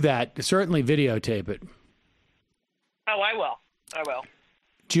 if you do that, certainly videotape it. Oh, I will.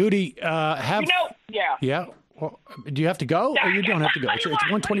 Judy, have... Yeah. Yeah. Well, do you have to go, or you don't have to go? It's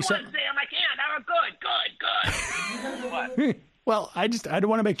 1:27. Sam, I can't. Good. What? Well, I don't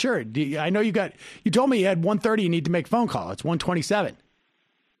want to make sure. I know you told me at 1:30 you need to make phone call. It's 1:27.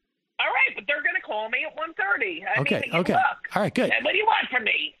 All right, but they're going to call me at 1:30. Okay. Look. All right, good. And what do you want from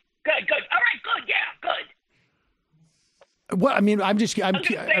me? Good. All right, good. Yeah, good. Well, I mean, I'm going to say that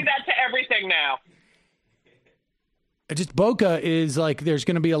to everything now. Just Boca is like, there's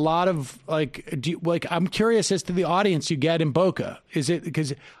going to be a lot of I'm curious as to the audience you get in Boca. Is it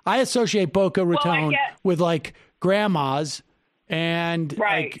because I associate Boca Raton with like grandmas and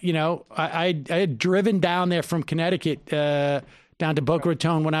right. I had driven down there from Connecticut down to Boca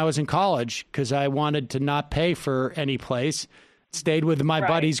Raton when I was in college because I wanted to not pay for any place. Stayed with my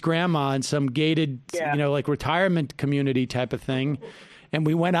buddy's grandma in some gated, like retirement community type of thing. And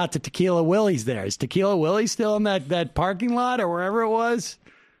we went out to Tequila Willie's there. Is Tequila Willie's still in that parking lot or wherever it was?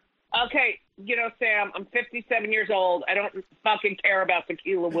 Okay, Sam, I'm 57 years old. I don't fucking care about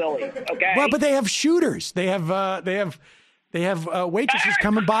Tequila Willie's, okay? Well, but they have shooters. They have waitresses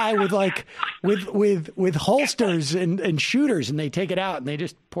coming by with holsters and shooters, and they take it out and they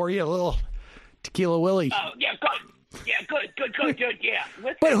just pour you a little Tequila Willie. Oh, yeah, good. Yeah, good, yeah.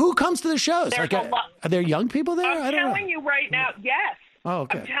 Listen, but who comes to the shows? Like, are there young people there? I'm telling you right now, yes. Oh,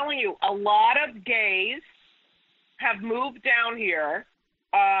 okay. I'm telling you, a lot of gays have moved down here.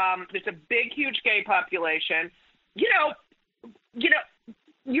 There's a big, huge gay population. You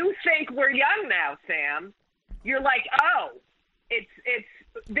think we're young now, Sam. You're like, oh,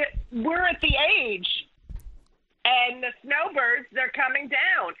 we're at the age, and the snowbirds, they're coming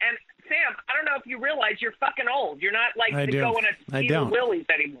down. And Sam, I don't know if you realize you're fucking old. You're not like going to Tequila Willie's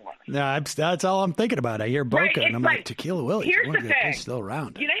anymore. No, that's all I'm thinking about. I hear Boca, and I'm like, Tequila Willie's. Here's the thing. They're still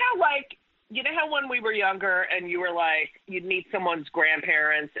around. You know how when we were younger and you were like, you'd meet someone's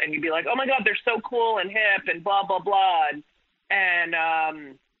grandparents and you'd be like, oh my God, they're so cool and hip and blah, blah, blah. And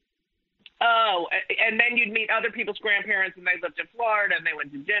then you'd meet other people's grandparents and they lived in Florida and they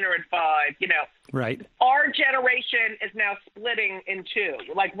went to dinner at 5, Right. Our generation is now splitting in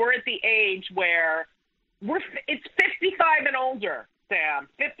 2. Like, we're at the age where it's 55 and older, Sam.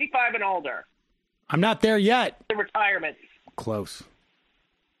 55 and older. I'm not there yet. The retirement. Close.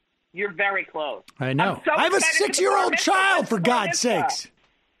 You're very close. I know. I have a 6-year-old child, for God's sakes.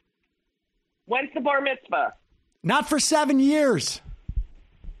 When's the bar mitzvah? Not for 7 years.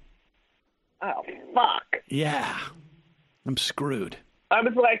 Oh, fuck. Yeah. I'm screwed. I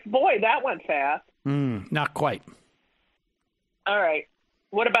was like, boy, that went fast. Not quite. All right.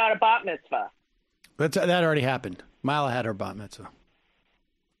 What about a bat mitzvah? That already happened. Mila had her bat mitzvah.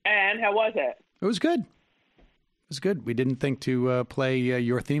 And how was it? It was good. It was good. We didn't think to play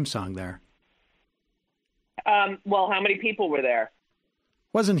your theme song there. Well, how many people were there?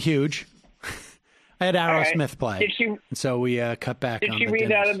 Wasn't huge. I had Aerosmith right. play. Did she? And so we cut back on the Did she read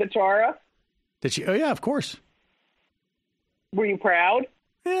dinners. out of the Torah? Did she? Oh, yeah, of course. Were you proud?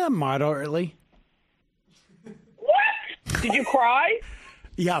 Yeah, moderately. What? Did you cry?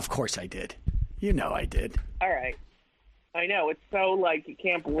 Yeah, of course I did. You know I did. All right. I know. It's so, like, you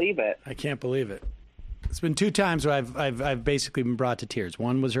can't believe it. I can't believe it. It's been 2 times where I've basically been brought to tears.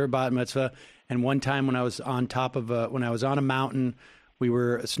 One was her bat mitzvah, and one time when I was on top of when I was on a mountain, we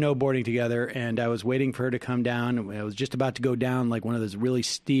were snowboarding together, and I was waiting for her to come down. And I was just about to go down like one of those really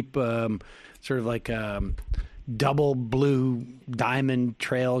steep, sort of like double blue diamond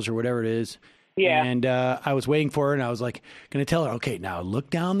trails or whatever it is. Yeah. And I was waiting for her, and I was like, going to tell her, okay, now look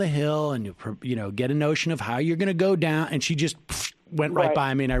down the hill and, get a notion of how you're going to go down. And she just went right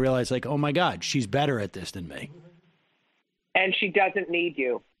by me, and I realized, like, oh, my God, she's better at this than me. And she doesn't need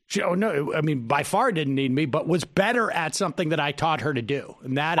you. No, I mean, by far didn't need me, but was better at something that I taught her to do.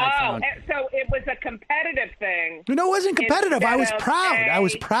 And that I found. So it was a competitive thing. No, it wasn't competitive. I was instead of proud. a- I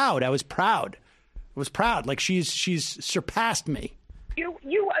was proud. I was proud. I was proud. Like she's surpassed me. You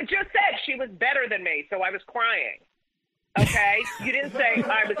just said she was better than me, so I was crying. Okay? You didn't say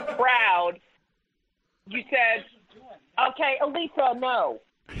I was proud. You said, okay, Elisa, no.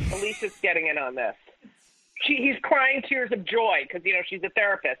 Elisa's getting in on this. He's crying tears of joy because, she's a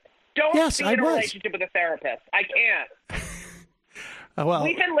therapist. Don't be in a relationship with a therapist. I can't. Well,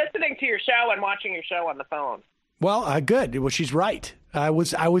 we've been listening to your show and watching your show on the phone. Well, good. Well, she's right. I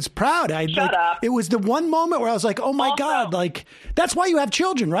was proud. Shut up. It was the one moment where I was like, "Oh my God!" Like that's why you have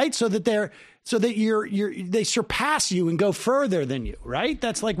children, right? So that they surpass you and go further than you, right?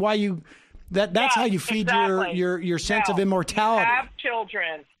 That's like why you that's how you feed your sense of immortality. You have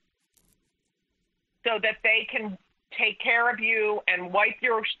children so that they can take care of you and wipe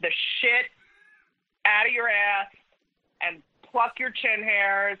the shit out of your ass and pluck your chin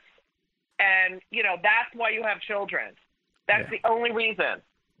hairs. And, that's why you have children. That's the only reason.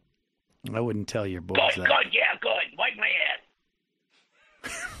 I wouldn't tell your boys that. Good, yeah, good. Wipe my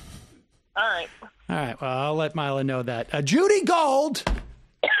ass. All right. All right. Well, I'll let Mila know that. Judy Gold.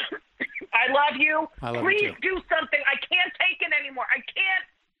 I love you. Please you do something. I can't take it anymore. I can't.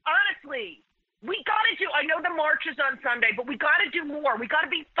 Honestly. We got to do, I know the march is on Sunday, but we got to do more. We got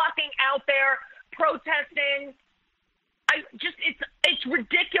to be fucking out there protesting. It's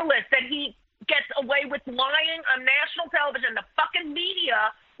ridiculous that he gets away with lying on national television, the fucking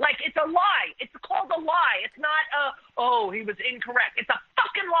media, like it's a lie. It's called a lie. It's not he was incorrect. It's a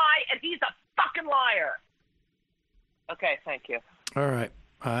fucking lie, and he's a fucking liar. Okay, thank you. All right.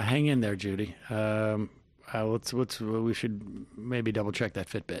 Hang in there, Judy. We should maybe double check that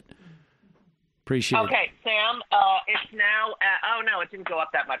Fitbit. Appreciate it. Okay, Sam, it's now, it didn't go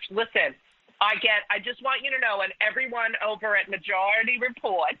up that much. Listen, I just want you to know, and everyone over at Majority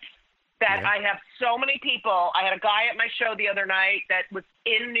Report, that I have so many people. I had a guy at my show the other night that was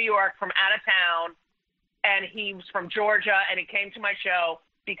in New York from out of town, and he was from Georgia, and he came to my show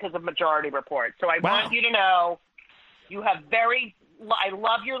because of Majority Report. So I want you to know, I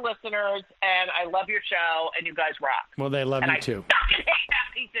love your listeners, and I love your show, and you guys rock. Well, they love you too. I fucking hate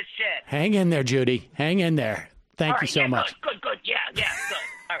that piece of shit. Hang in there, Judy. Hang in there. Thank you so much. Good. Yeah, good.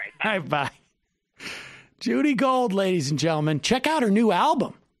 All right. Bye. All right, bye. Judy Gold, ladies and gentlemen. Check out her new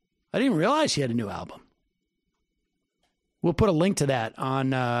album. I didn't realize she had a new album. We'll put a link to that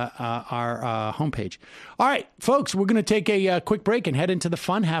on our homepage. All right, folks, we're going to take a quick break and head into the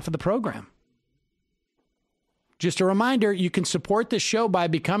fun half of the program. Just a reminder, you can support this show by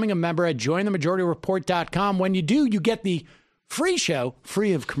becoming a member at jointhemajorityreport.com. When you do, you get the free show,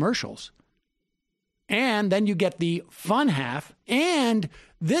 free of commercials. And then you get the fun half. And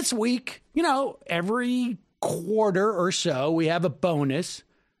this week, every quarter or so, we have a bonus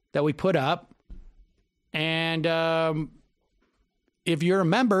that we put up. And if you're a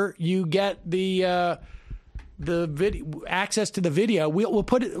member, you get the video, access to the video. We'll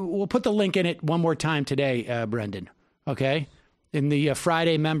put the link in it one more time today, Brendan. Okay, in the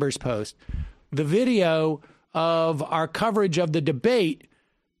Friday members post, the video of our coverage of the debate,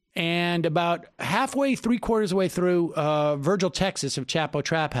 and about halfway, 3/4 of the way through, Virgil Texas of Chapo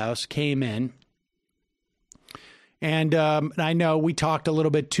Trap House came in, and I know we talked a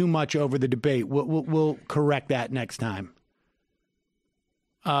little bit too much over the debate. We'll correct that next time.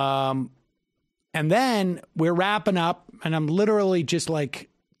 And then we're wrapping up, and I'm literally just like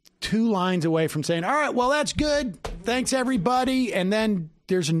 2 lines away from saying, all right, well, that's good. Thanks, everybody. And then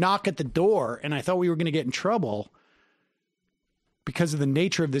there's a knock at the door, and I thought we were going to get in trouble because of the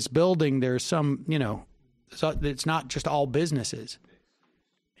nature of this building. There's some, it's not just all businesses.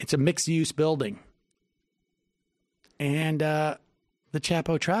 It's a mixed-use building. And the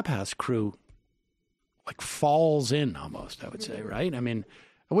Chapo Trap House crew falls in almost, I would say, right? I mean,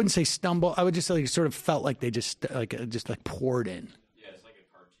 I wouldn't say stumble. I would just sort of felt like they just poured in. Yeah, it's like a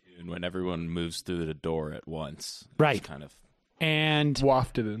cartoon when everyone moves through the door at once. Right. It's kind of and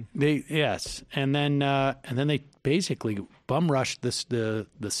wafted in. And then they basically bum rushed the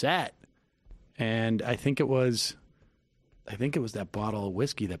set. And I think it was that bottle of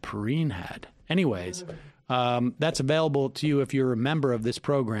whiskey that Perrine had. Anyways, that's available to you if you're a member of this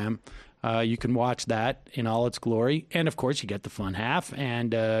program. You can watch that in all its glory. And, of course, you get the fun half,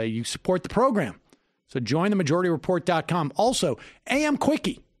 and you support the program. So join themajorityreport.com. Also, AM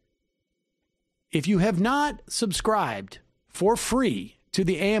Quickie. if you have not subscribed for free to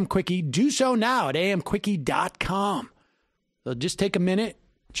the AM Quickie, do so now at amquickie.com. So just take a minute,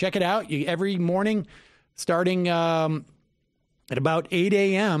 check it out. Every morning, starting at about 8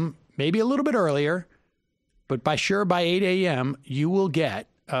 a.m., maybe a little bit earlier, but by 8 a.m., you will get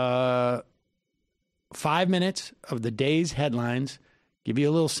 5 minutes of the day's headlines, give you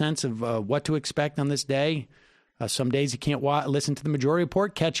a little sense of what to expect on this day. Some days you can't listen to the Majority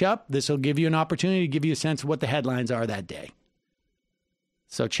Report, catch up. This will give you an opportunity to give you a sense of what the headlines are that day.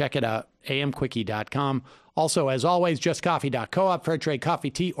 So check it out, amquickie.com. Also, as always, justcoffee.coop, fair trade coffee,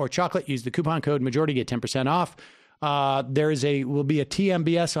 tea, or chocolate. Use the coupon code majority, get 10% off. Will be a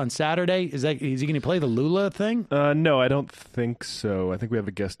TMBS on Saturday. Is he going to play the Lula thing? No, I don't think so. I think we have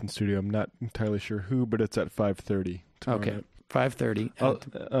a guest in studio. I'm not entirely sure who, but it's at 5:30. Okay,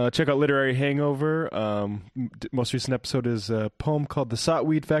 5:30. Check out Literary Hangover. Most recent episode is a poem called The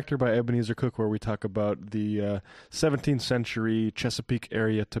Sotweed Factor by Ebenezer Cook, where we talk about the 17th century Chesapeake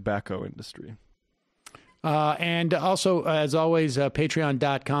area tobacco industry. And also, as always,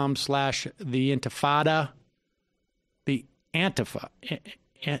 patreon.com/the Intifada. The Antifada.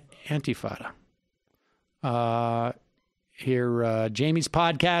 Here, Jamie's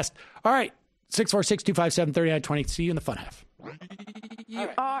podcast. All right, 646-257-3920. See you in the fun half. You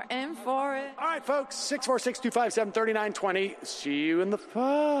are in for it. All right, folks, 646-257-3920. See you in the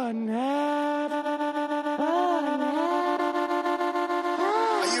fun half.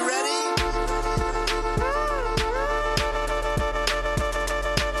 Are you ready?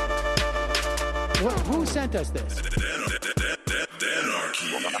 Who sent us this?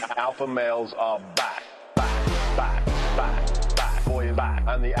 Alpha males are back, boy, back,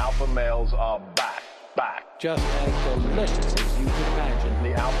 and the alpha males are back. Just as delicious as you can imagine.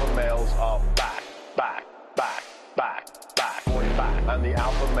 The alpha males are back, boy, back, and the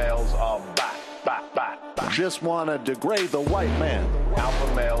alpha males are back. Just want to degrade the white man.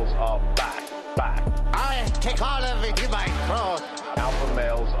 Alpha males are back. I take all of it in my throat. Alpha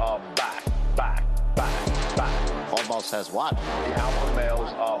males are back. Almost says what? The alpha males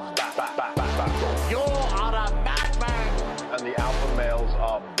are back. You are a madman. And the alpha males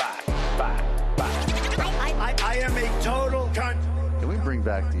are back. I am a total cunt. Can we bring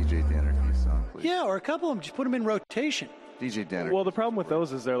back DJ Dannerky's song, please? Yeah, or a couple of them. Just put them in rotation. DJ Dannerky. Well, the problem with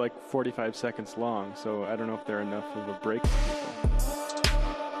those is they're like 45 seconds long, so I don't know if they're enough of a break.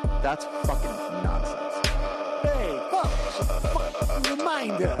 That's fucking nonsense. Hey, folks,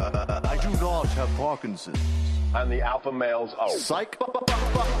 reminder. I do not have Parkinson's. And the alpha males are... Psych. Fuck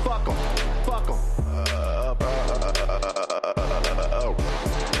them.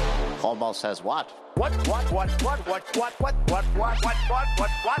 Almost says what? What?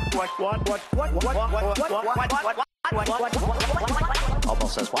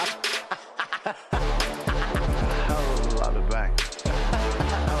 Almost says what? Hell of a lot of bank.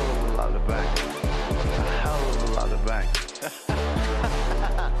 Hell of a lot of bank. Hell of a lot of bank.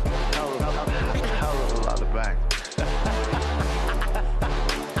 Hell of a lot of bank.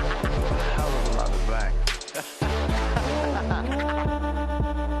 Hell of a lot of bank.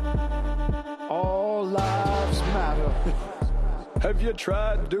 All lives matter. Have you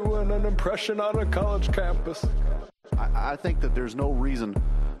tried doing an impression on a college campus? I think that there's no reason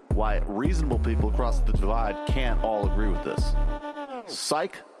why reasonable people across the divide can't all agree with this.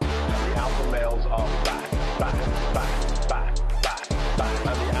 Psych. The alpha males are back.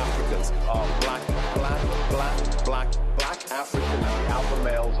 And the Africans are black Africans. The alpha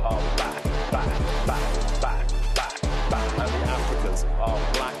males are back. And the Africans are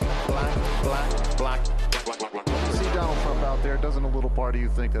black. See Donald Trump out there, doesn't a little part of you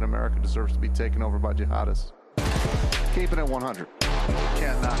think that America deserves to be taken over by jihadists? Keep it at 100.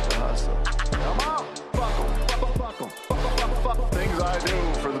 Can't knock the hustle. Come on! Fuck them. Things I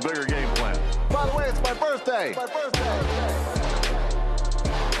do for the bigger game plan. By the way, it's my birthday!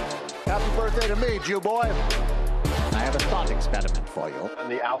 Happy birthday to me, Jew boy! I have a thought experiment for you. And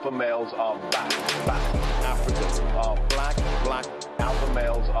the alpha males are back. Africans are black. Alpha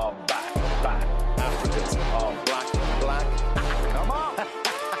males are back. Africans are black. Come on!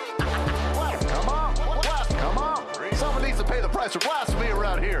 Come on! Someone needs to pay the price for blasphemy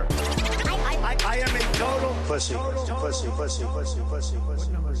around here. I am a total Pussy. What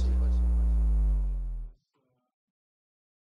number is it?